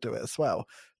 I'm going to do it as well.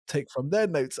 Take from their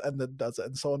notes and then does it,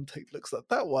 and someone looks at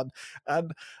that one.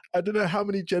 And I don't know how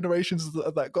many generations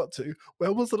that got to.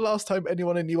 When was the last time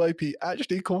anyone in EYP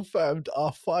actually confirmed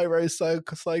our Fire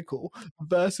cycle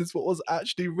versus what was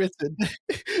actually written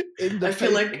in the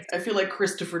I feel like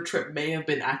Christopher Tripp may have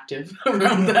been active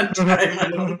around that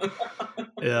time.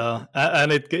 Yeah,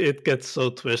 and it gets so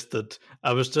twisted.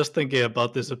 I was just thinking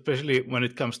about this, especially when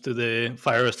it comes to the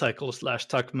Fire Recycle /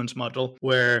 Tuckman's model,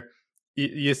 where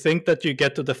you think that you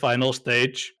get to the final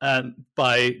stage, and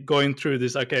by going through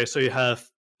this, okay, so you have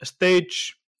a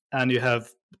stage and you have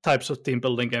types of team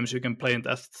building games you can play in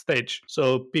that stage.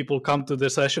 So people come to the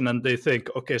session and they think,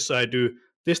 okay, so I do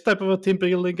this type of a team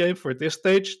building game for this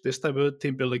stage, this type of a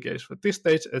team building game for this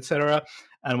stage, etc.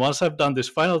 And once I've done this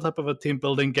final type of a team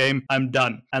building game, I'm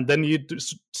done. And then you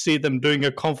see them doing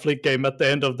a conflict game at the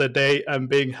end of the day and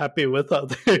being happy with how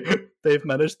they've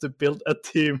managed to build a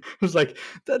team. It's like,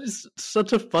 that is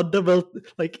such a fundamental,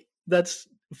 like, that's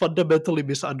fundamentally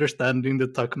misunderstanding the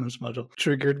Tuckman's model.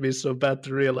 Triggered me so bad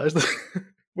to realize that.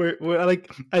 We're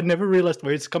like, I never realized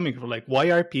where it's coming from. Like,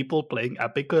 why are people playing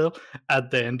Abigail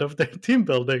at the end of their team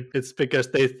building? It's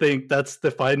because they think that's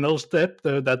the final step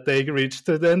that they reach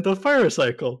to the end of Fire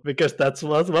Cycle, because that's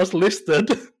what was listed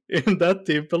in that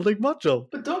team building module.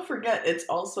 But don't forget, it's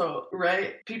also,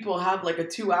 right, people have like a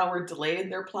 2-hour delay in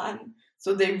their plan.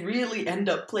 So they really end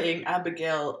up playing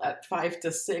Abigail at 5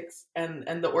 to 6,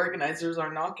 and the organizers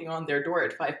are knocking on their door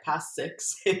at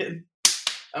 6:05.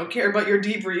 I don't care about your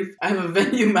debrief. I have a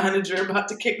venue manager about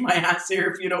to kick my ass here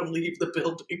if you don't leave the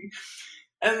building.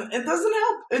 And it doesn't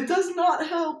help. It does not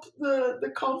help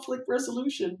the conflict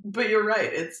resolution. But you're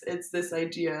right. It's this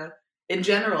idea in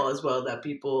general as well that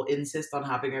people insist on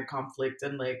having a conflict,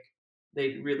 and like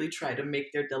they really try to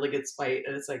make their delegates fight.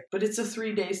 And it's like, but it's a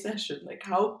 3-day session. Like,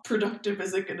 how productive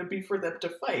is it going to be for them to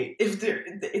fight if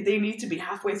they need to be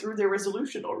halfway through their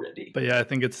resolution already? But yeah, I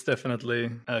think it's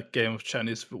definitely a game of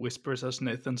Chinese whispers, as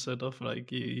Nathan said, of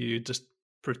like you just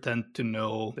pretend to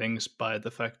know things by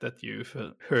the fact that you've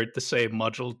heard the same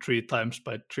module 3 times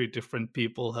by 3 different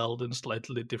people held in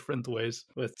slightly different ways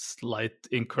with slight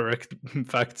incorrect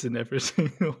facts in every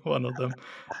single one of them.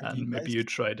 And maybe you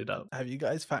tried it out. Have you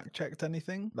guys fact checked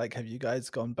anything? Like, have you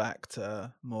guys gone back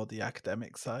to more the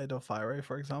academic side of Fyro,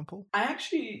 for example? I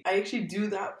actually do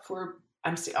that for,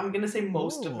 I'm going to say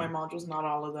most of my modules, not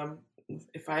all of them.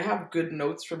 If I have good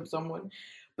notes from someone.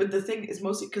 But the thing is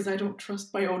mostly because I don't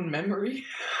trust my own memory.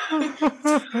 So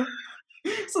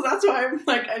that's why I'm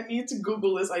like, I need to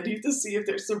Google this. I need to see if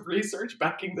there's some research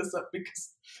backing this up,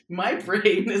 because my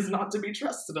brain is not to be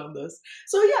trusted on this.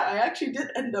 So yeah, I actually did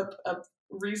end up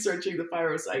researching the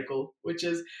Fyro Cycle, which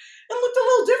is, it looked a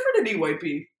little different in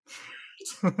EYP.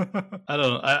 I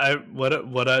don't know.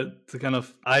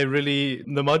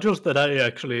 The modules that I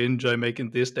actually enjoy making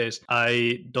these days,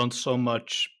 I don't so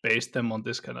much base them on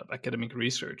this kind of academic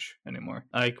research anymore.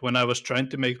 Like when I was trying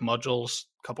to make modules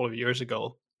a couple of years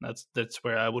ago, that's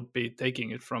where I would be taking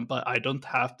it from. But I don't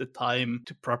have the time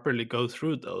to properly go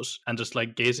through those, and just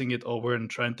like gazing it over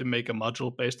and trying to make a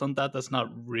module based on that, that's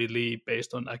not really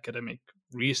based on academic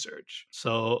research.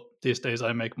 So these days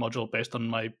I make module based on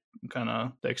my kind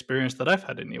of the experience that I've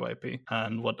had in EYP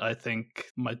and what I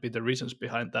think might be the reasons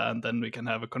behind that, and then we can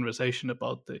have a conversation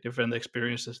about the different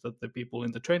experiences that the people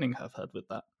in the training have had with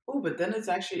that. Oh, but then it's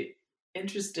actually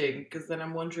interesting, because then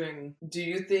I'm wondering, do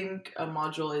you think a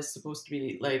module is supposed to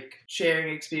be like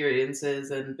sharing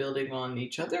experiences and building on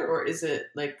each other, or is it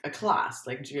like a class?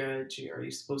 Like, are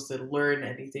you supposed to learn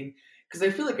anything? Because I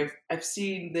feel like I've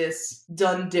seen this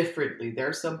done differently. There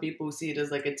are some people who see it as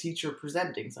like a teacher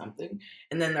presenting something,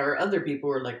 and then there are other people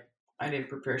who are like, I didn't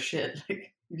prepare shit.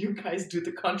 Like, you guys do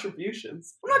the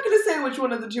contributions. I'm not going to say which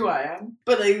one of the two I am,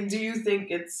 but like, do you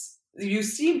think you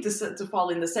seem to fall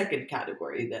in the second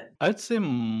category then? I'd say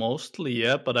mostly,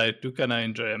 yeah, but I do kind of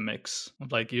enjoy a mix.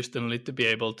 Like, you still need to be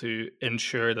able to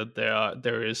ensure that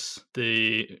there is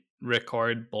the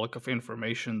record bulk of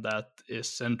information that is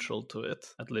central to it,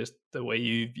 at least the way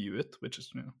you view it, which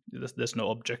is, there's no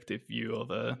objective view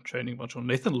of a training module.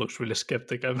 Nathan looks really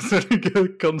skeptic. I'm very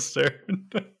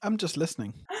concerned. I'm just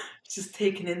listening. Just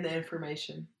taking in the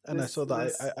information. And I saw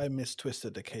that I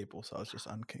mistwisted the cable, so I was just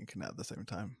unkinking it at the same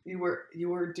time. You were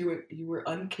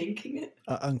unkinking it?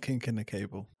 Unkinking the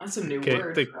cable. That's a new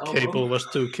word. The cable was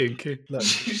too kinky. Look,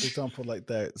 for example, like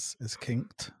there it's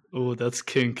kinked. Oh, that's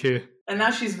kinky. And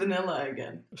now she's vanilla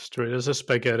again. Straight as a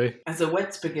spaghetti. As a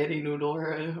wet spaghetti noodle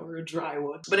or a dry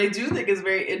one. But I do think it's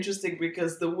very interesting,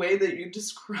 because the way that you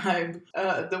describe,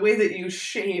 the way that you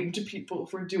shamed people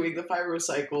for doing the Fyro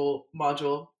Cycle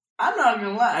module, I'm not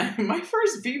gonna lie, my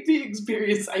first VP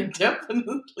experience, I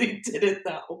definitely did it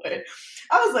that way.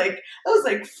 I was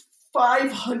like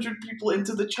 500 people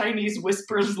into the Chinese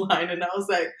whispers line, and I was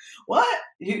like, what?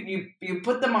 You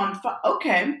put them on fire?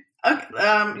 Okay,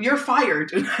 you're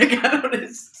fired. Like, I'm not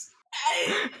saying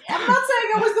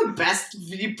I was the best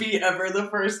VP ever the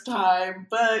first time,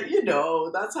 but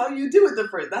that's how you do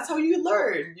it that's how you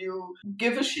learn. You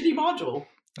give a shitty module.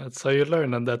 That's how you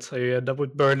learn, and that's how you end up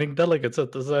with burning delegates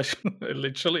at the session. I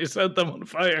literally set them on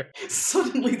fire.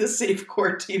 Suddenly the Safe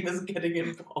Core team is getting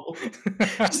involved.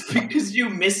 Just because you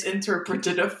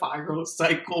misinterpreted a Fyro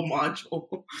Cycle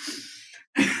module.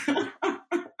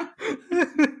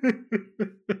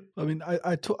 I mean,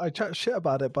 I chat shit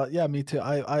about it, but yeah, me too.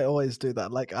 I always do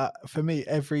that. Like, for me,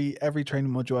 every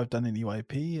training module I've done in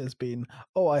EYP has been,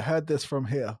 oh, I heard this from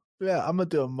here. Yeah, I'm gonna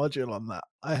do a module on that.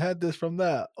 I heard this from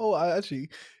there. Oh, I actually,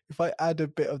 if I add a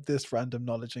bit of this random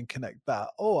knowledge and connect that,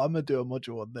 oh, I'm gonna do a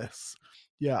module on this.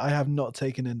 Yeah, I have not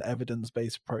taken an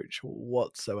evidence-based approach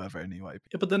whatsoever in EYP.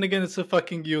 Yeah, but then again, it's a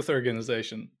fucking youth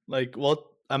organization. Like, what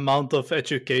amount of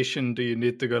education do you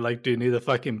need to go? Like, do you need a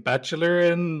fucking bachelor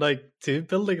in like team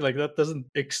building? Like, that doesn't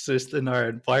exist in our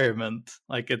environment.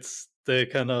 Like, it's the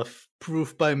kind of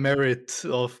proof by merit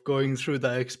of going through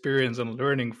that experience and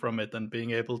learning from it and being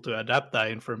able to adapt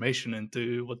that information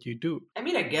into what you do. I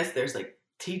mean, I guess there's like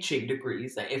teaching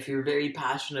degrees. Like if you're very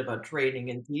passionate about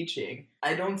training and teaching,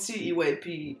 I don't see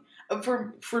EYP.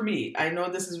 For me, I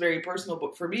know this is very personal,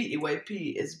 but for me,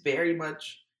 EYP is very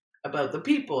much about the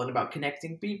people and about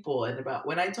connecting people and about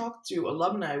when I talk to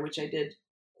alumni, which I did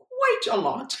quite a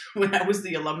lot when I was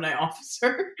the alumni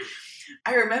officer.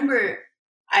 I remember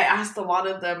I asked a lot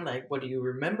of them, like, what do you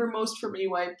remember most from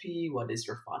EYP? What is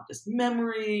your fondest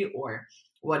memory? Or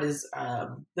what is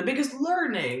the biggest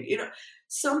learning? You know,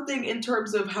 something in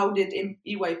terms of how did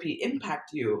EYP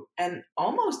impact you? And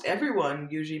almost everyone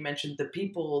usually mentioned the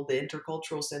people, the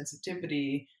intercultural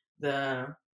sensitivity,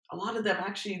 a lot of them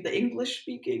actually the English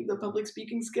speaking, the public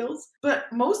speaking skills. But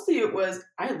mostly it was,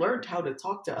 I learned how to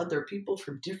talk to other people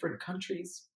from different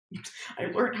countries. I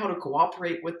learned how to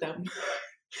cooperate with them.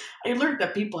 I learned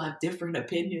that people have different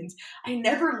opinions. I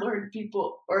never heard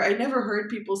people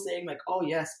saying like, oh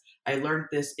yes, I learned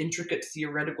this intricate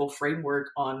theoretical framework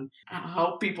on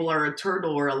how people are a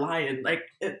turtle or a lion. Like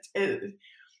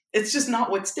it's just not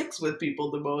what sticks with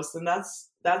people the most. And that's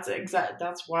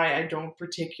why I don't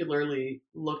particularly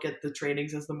look at the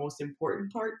trainings as the most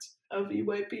important part of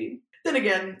EYP. Then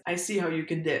again, I see how you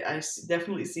can. I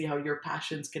definitely see how your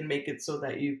passions can make it so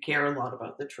that you care a lot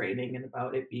about the training and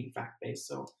about it being fact-based.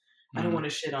 So I don't want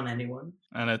to shit on anyone.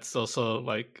 And it's also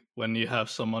like when you have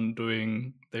someone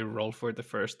doing their role for the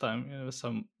first time, you know,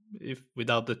 if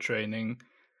without the training,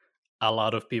 a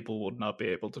lot of people would not be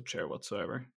able to chair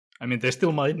whatsoever. I mean, they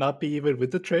still might not be even with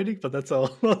the training, but that's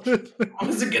all. I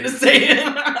wasn't gonna say it.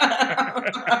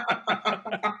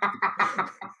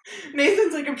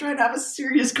 Nathan's like, I'm trying to have a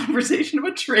serious conversation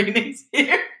about trainings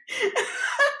here.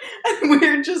 And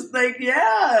we're just like,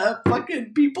 yeah,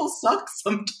 fucking people suck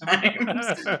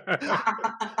sometimes.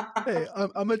 Hey,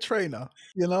 I'm a trainer,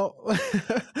 you know?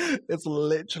 It's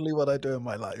literally what I do in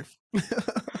my life.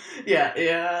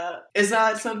 Yeah. Is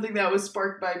that something that was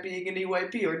sparked by being in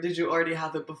EYP, or did you already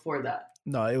have it before that?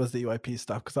 No, it was the EYP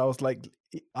stuff, because I was like,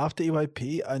 after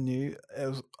EYP,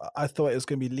 I thought it was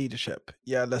going to be leadership.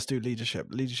 Yeah, let's do leadership.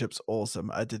 Leadership's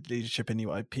awesome. I did leadership in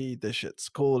EYP. This shit's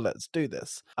cool. Let's do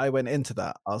this. I went into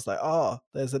that. I was like, oh,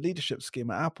 there's a leadership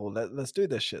scheme at Apple. Let's do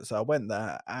this shit. So I went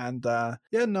there, and I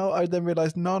then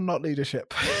realized, no, not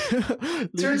leadership.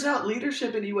 Turns out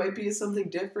leadership in EYP is something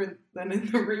different than in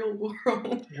the real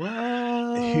world.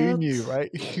 What? Who knew,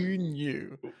 right? Who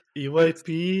knew?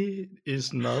 EYP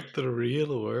is not the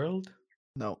real world?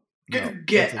 No.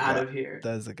 Get out of here.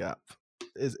 There's a gap.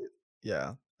 It's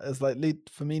like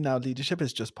for me now, leadership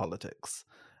is just politics.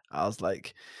 I was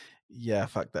like, yeah,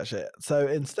 fuck that shit. So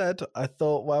instead, I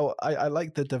thought, well, I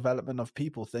like the development of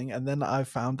people thing, and then I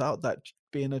found out that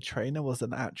being a trainer was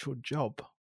an actual job,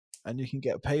 and you can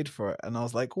get paid for it. And I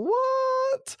was like,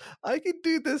 what? I can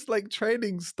do this like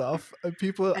training stuff, and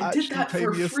people actually pay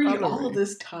me a salary for free all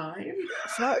this time.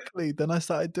 Exactly. Then I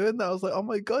started doing that. I was like, oh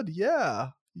my god, yeah,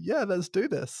 let's do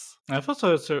this. I've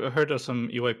also heard of some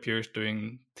EYPers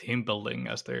doing team building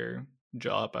as their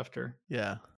job after.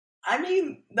 Yeah. I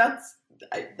mean, that's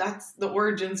the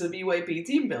origins of EYP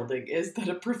team building, is that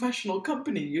a professional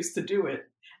company used to do it.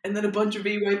 And then a bunch of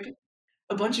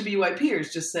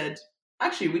EYPers just said,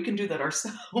 actually, we can do that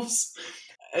ourselves.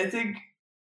 I think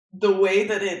the way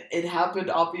that it happened,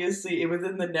 obviously,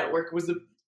 within the network was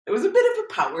it was a bit of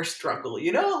a power struggle,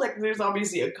 you know? Like, there's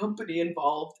obviously a company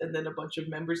involved, and then a bunch of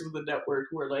members of the network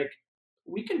who are like,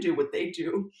 we can do what they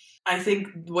do. I think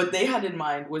what they had in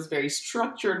mind was very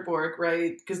structured work,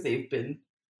 right? Because they've been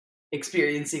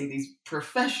experiencing these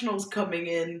professionals coming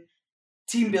in,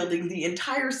 team building the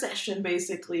entire session,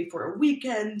 basically, for a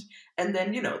weekend. And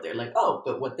then, you know, they're like, oh,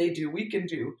 but what they do, we can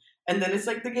do. And then it's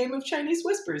like the game of Chinese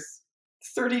whispers.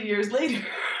 30 years later,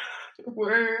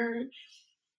 we're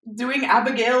doing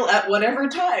Abigail at whatever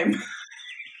time.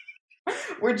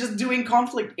 We're just doing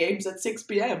conflict games at 6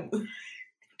 p.m.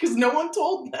 because no one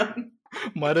told them.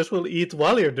 Might as well eat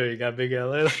while you're doing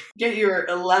Abigail. Get your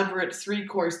elaborate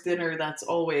 3-course dinner that's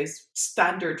always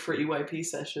standard for EYP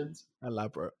sessions.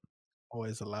 Elaborate.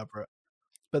 Always elaborate.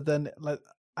 But then, like,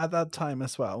 at that time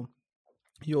as well,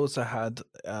 you also had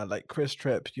like Chris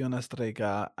Tripp, Jonas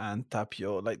Drega, and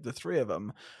Tapio, like the three of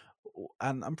them.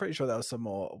 And I'm pretty sure there was some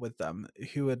more with them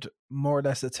who would more or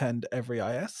less attend every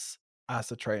IS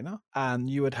as a trainer. And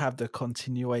you would have the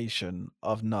continuation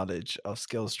of knowledge, of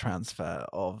skills transfer,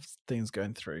 of things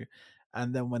going through.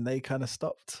 And then when they kind of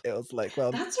stopped, it was like,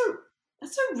 well, That's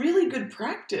a really good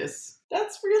practice.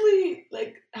 That's really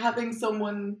like having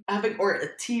or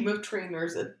a team of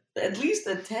trainers at least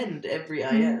attend every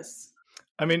IS.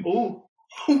 I mean,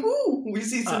 we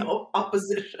see some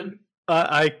opposition.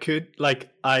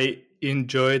 I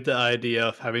enjoyed the idea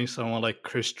of having someone like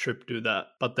Chris Tripp do that,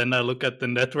 but then I look at the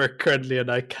network currently, and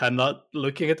I cannot.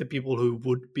 Looking at the people who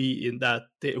would be in that,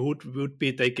 who would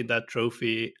be taking that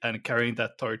trophy and carrying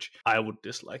that torch, I would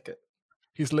dislike it.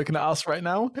 he's looking at us right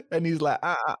now, and he's like,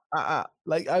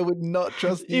 like I would not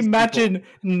trust. Imagine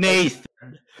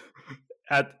Nathan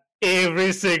at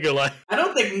every single. I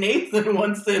don't think Nathan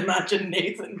wants to imagine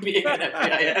Nathan being an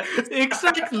FIS.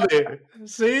 Exactly.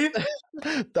 See,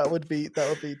 that would be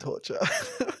torture.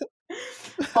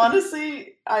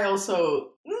 Honestly, I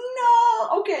also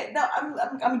no. Okay, now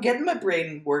I'm getting my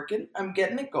brain working. I'm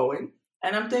getting it going,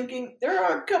 and I'm thinking there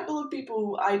are a couple of people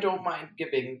who I don't mind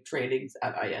giving trainings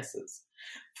at ISs.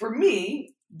 For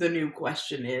me, the new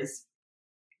question is: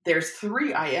 there's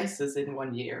 3 ISs in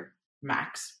 1 year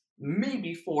max,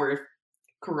 maybe 4 if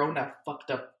Corona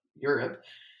fucked up Europe.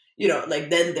 Like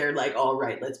then they're like, all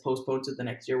right, let's postpone to the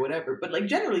next year, whatever. But like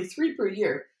generally 3 per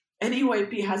year. And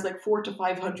EYP has like 400 to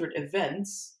 500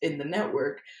 events in the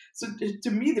network. So to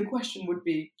me, the question would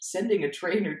be sending a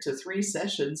trainer to 3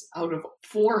 sessions out of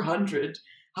 400.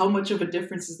 How much of a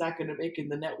difference is that going to make in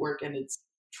the network and its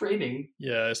training?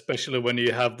 Yeah, especially when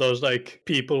you have those like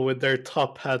people with their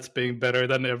top hats being better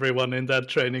than everyone in that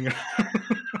training.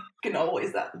 Can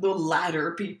always the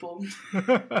ladder people.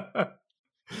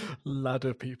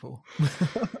 Ladder people.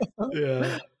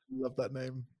 Yeah. Love that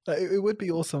name. It would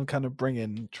be awesome kind of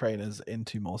bringing trainers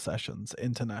into more sessions,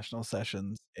 international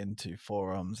sessions, into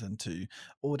forums, into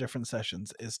all different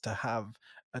sessions, is to have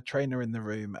a trainer in the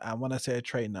room. And when I say a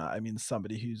trainer, I mean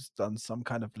somebody who's done some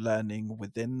kind of learning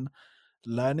within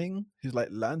learning, who's like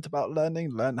learned about learning,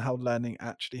 learn how learning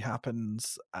actually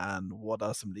happens, and what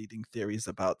are some leading theories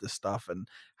about this stuff, and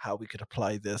how we could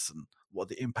apply this, and what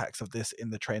the impacts of this in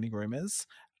the training room is,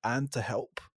 and to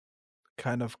help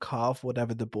kind of carve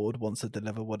whatever the board wants to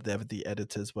deliver, whatever the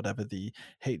editors, whatever the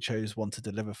HOs want to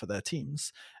deliver for their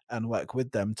teams, and work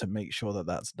with them to make sure that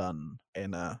that's done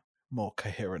in a more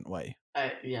coherent way.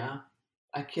 I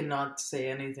cannot say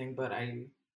anything, but I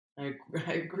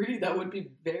agree. That would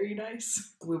be very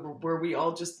nice. Were we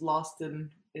all just lost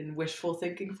in wishful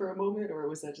thinking for a moment, or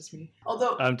was that just me?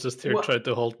 Although I'm just here trying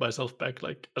to hold myself back,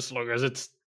 like as long as it's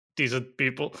decent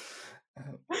people.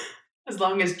 As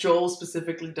long as Joel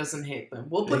specifically doesn't hate them.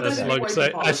 We'll put as long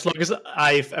as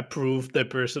I've approved the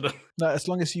person. No, as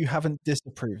long as you haven't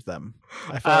disapproved them.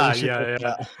 I thought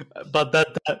yeah. But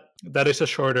that is a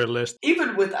shorter list.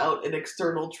 Even without an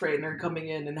external trainer coming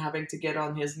in and having to get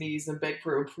on his knees and beg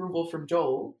for approval from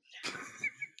Joel.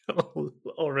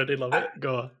 Already love it.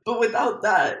 Go on. But without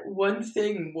that, one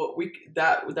thing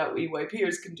that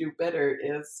EYPers can do better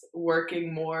is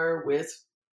working more with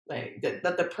like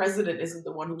that the president isn't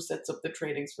the one who sets up the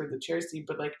trainings for the chairs team,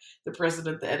 but like the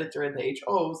president, the editor, and the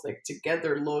HOs like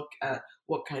together look at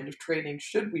what kind of training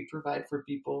should we provide for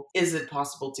people. Is it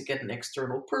possible to get an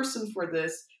external person for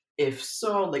this? If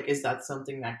so, like is that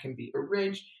something that can be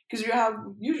arranged? Because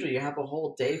usually you have a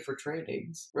whole day for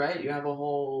trainings, right? You have a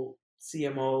whole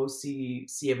CMO,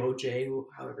 CMOJ,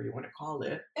 however you want to call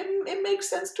it. And it makes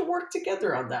sense to work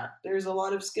together on that. There's a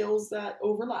lot of skills that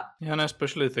overlap. Yeah, and I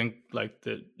especially think like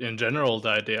in general, the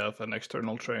idea of an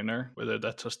external trainer, whether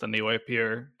that's just an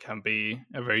EYPer, can be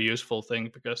a very useful thing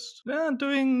because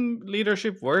doing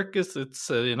leadership work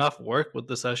it's enough work with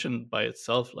the session by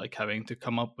itself. Like having to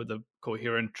come up with a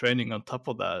coherent training on top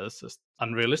of that is just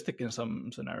unrealistic in some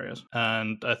scenarios.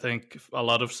 And I think a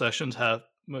lot of sessions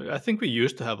I think we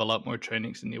used to have a lot more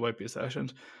trainings in EYP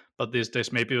sessions, but these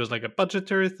days maybe it was like a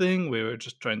budgetary thing. We were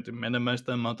just trying to minimize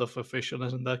the amount of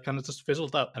officialness, and that kind of just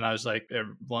fizzled out. And I was like,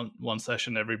 one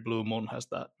session every blue moon has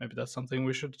that. Maybe that's something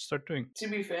we should start doing. To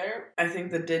be fair, I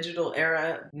think the digital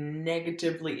era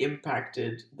negatively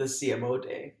impacted the CMO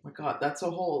day. My God, that's a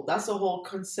whole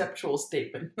conceptual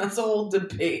statement. That's a whole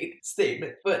debate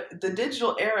statement. But the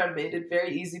digital era made it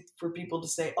very easy for people to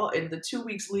say, oh, in the 2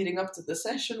 weeks leading up to the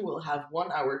session, we'll have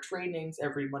 1 hour trainings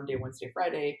every Monday, Wednesday,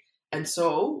 Friday. And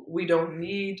so we don't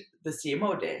need the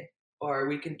CMO day, or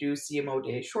we can do CMO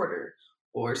day shorter,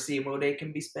 or CMO day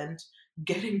can be spent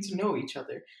getting to know each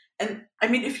other. And I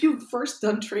mean, if you've first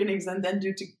done trainings and then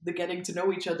do the getting to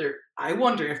know each other, I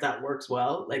wonder if that works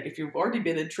well. Like if you've already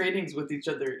been in trainings with each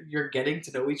other, you're getting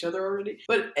to know each other already.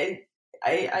 But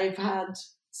I've had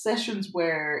sessions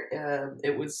where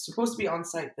it was supposed to be on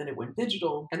site, then it went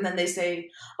digital, and then they say,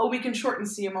 oh, we can shorten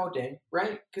CMO day,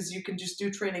 right? Because you can just do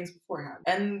trainings beforehand.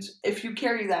 And if you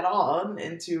carry that on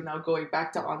into now going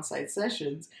back to on-site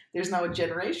sessions, there's now a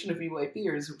generation of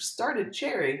EYPers who started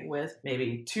chairing with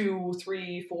maybe 2,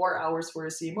 3, 4 hours for a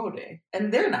CMO day,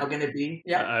 and they're now going to be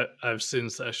I've seen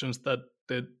sessions that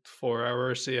did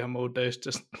 4-hour CMO days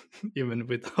just even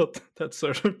without that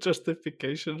sort of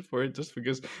justification for it, just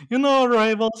because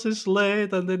arrivals is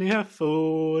late and then you have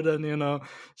food and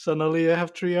suddenly you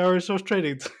have 3 hours of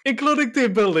training including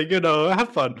team building, have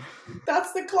fun.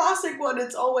 That's the classic one.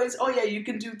 It's always, oh yeah, you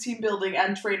can do team building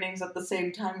and trainings at the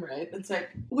same time, right? It's like,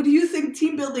 what do you think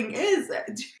team building is?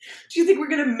 Do you think we're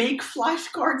going to make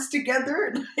flashcards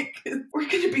together? Like, we're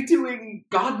going to be doing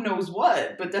God knows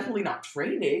what, but definitely not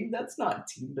training. That's not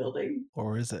team building.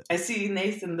 Or is it? I see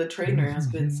Nathan, the trainer, has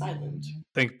been silent.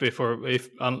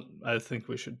 I think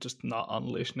we should just not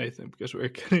unleash Nathan because we're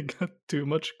getting too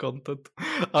much content.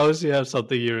 Unless you have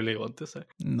something you really want to say.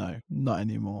 No, not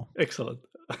anymore. Excellent.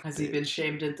 Has he been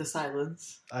shamed into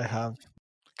silence? I have.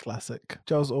 Classic.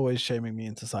 Joe's always shaming me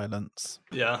into silence.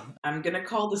 Yeah. I'm going to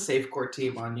call the Safecore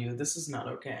team on you. This is not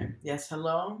okay. Yes,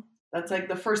 hello? That's like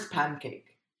the first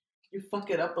pancake. You fuck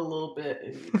it up a little bit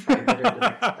and you try better the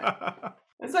next time.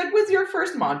 It's like with your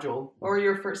first module or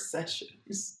your first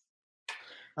sessions.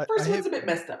 First one's a bit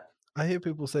messed up. I hear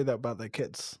people say that about their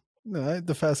kids.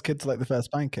 The first kid's like the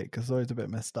first pancake because it's always a bit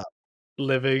messed up.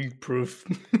 Living proof.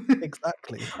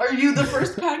 Exactly. Are you the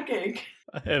first pancake?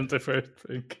 I am the first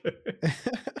pancake.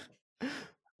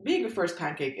 Being a first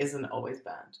pancake isn't always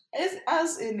bad.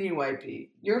 As in EYP,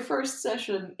 your first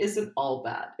session isn't all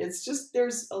bad. It's just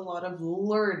there's a lot of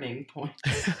learning points.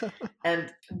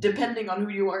 And depending on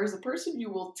who you are as a person, you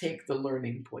will take the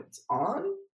learning points on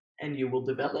and you will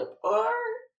develop, or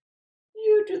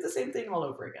you do the same thing all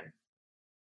over again.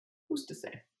 Who's to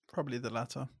say? Probably the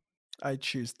latter. I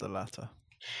choose the latter.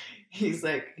 He's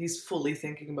fully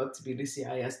thinking about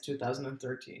TBDCIS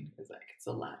 2013. It's like, it's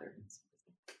a ladder.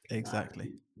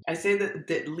 Exactly. I say that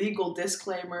the legal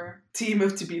disclaimer, team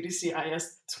of TBDCIS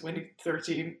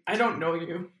 2013. I don't know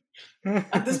you.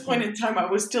 At this point in time, I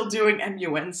was still doing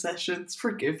MUN sessions.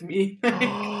 Forgive me.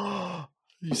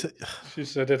 She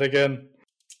said it again.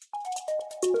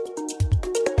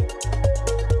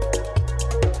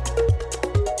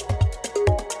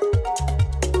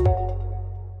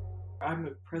 I'm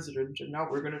the president, and now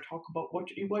we're going to talk about what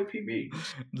EYP means.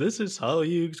 This is how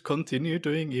you continue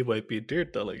doing EYP, dear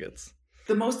delegates.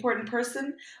 The most important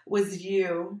person was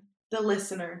you, the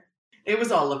listener. It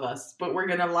was all of us, but we're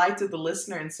going to lie to the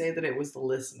listener and say that it was the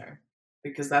listener,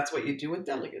 because that's what you do with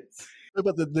delegates.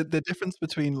 But the difference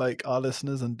between like our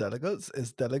listeners and delegates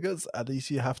is delegates, at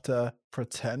least you have to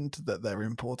pretend that they're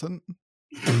important.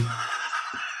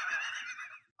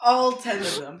 All 10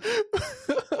 of them.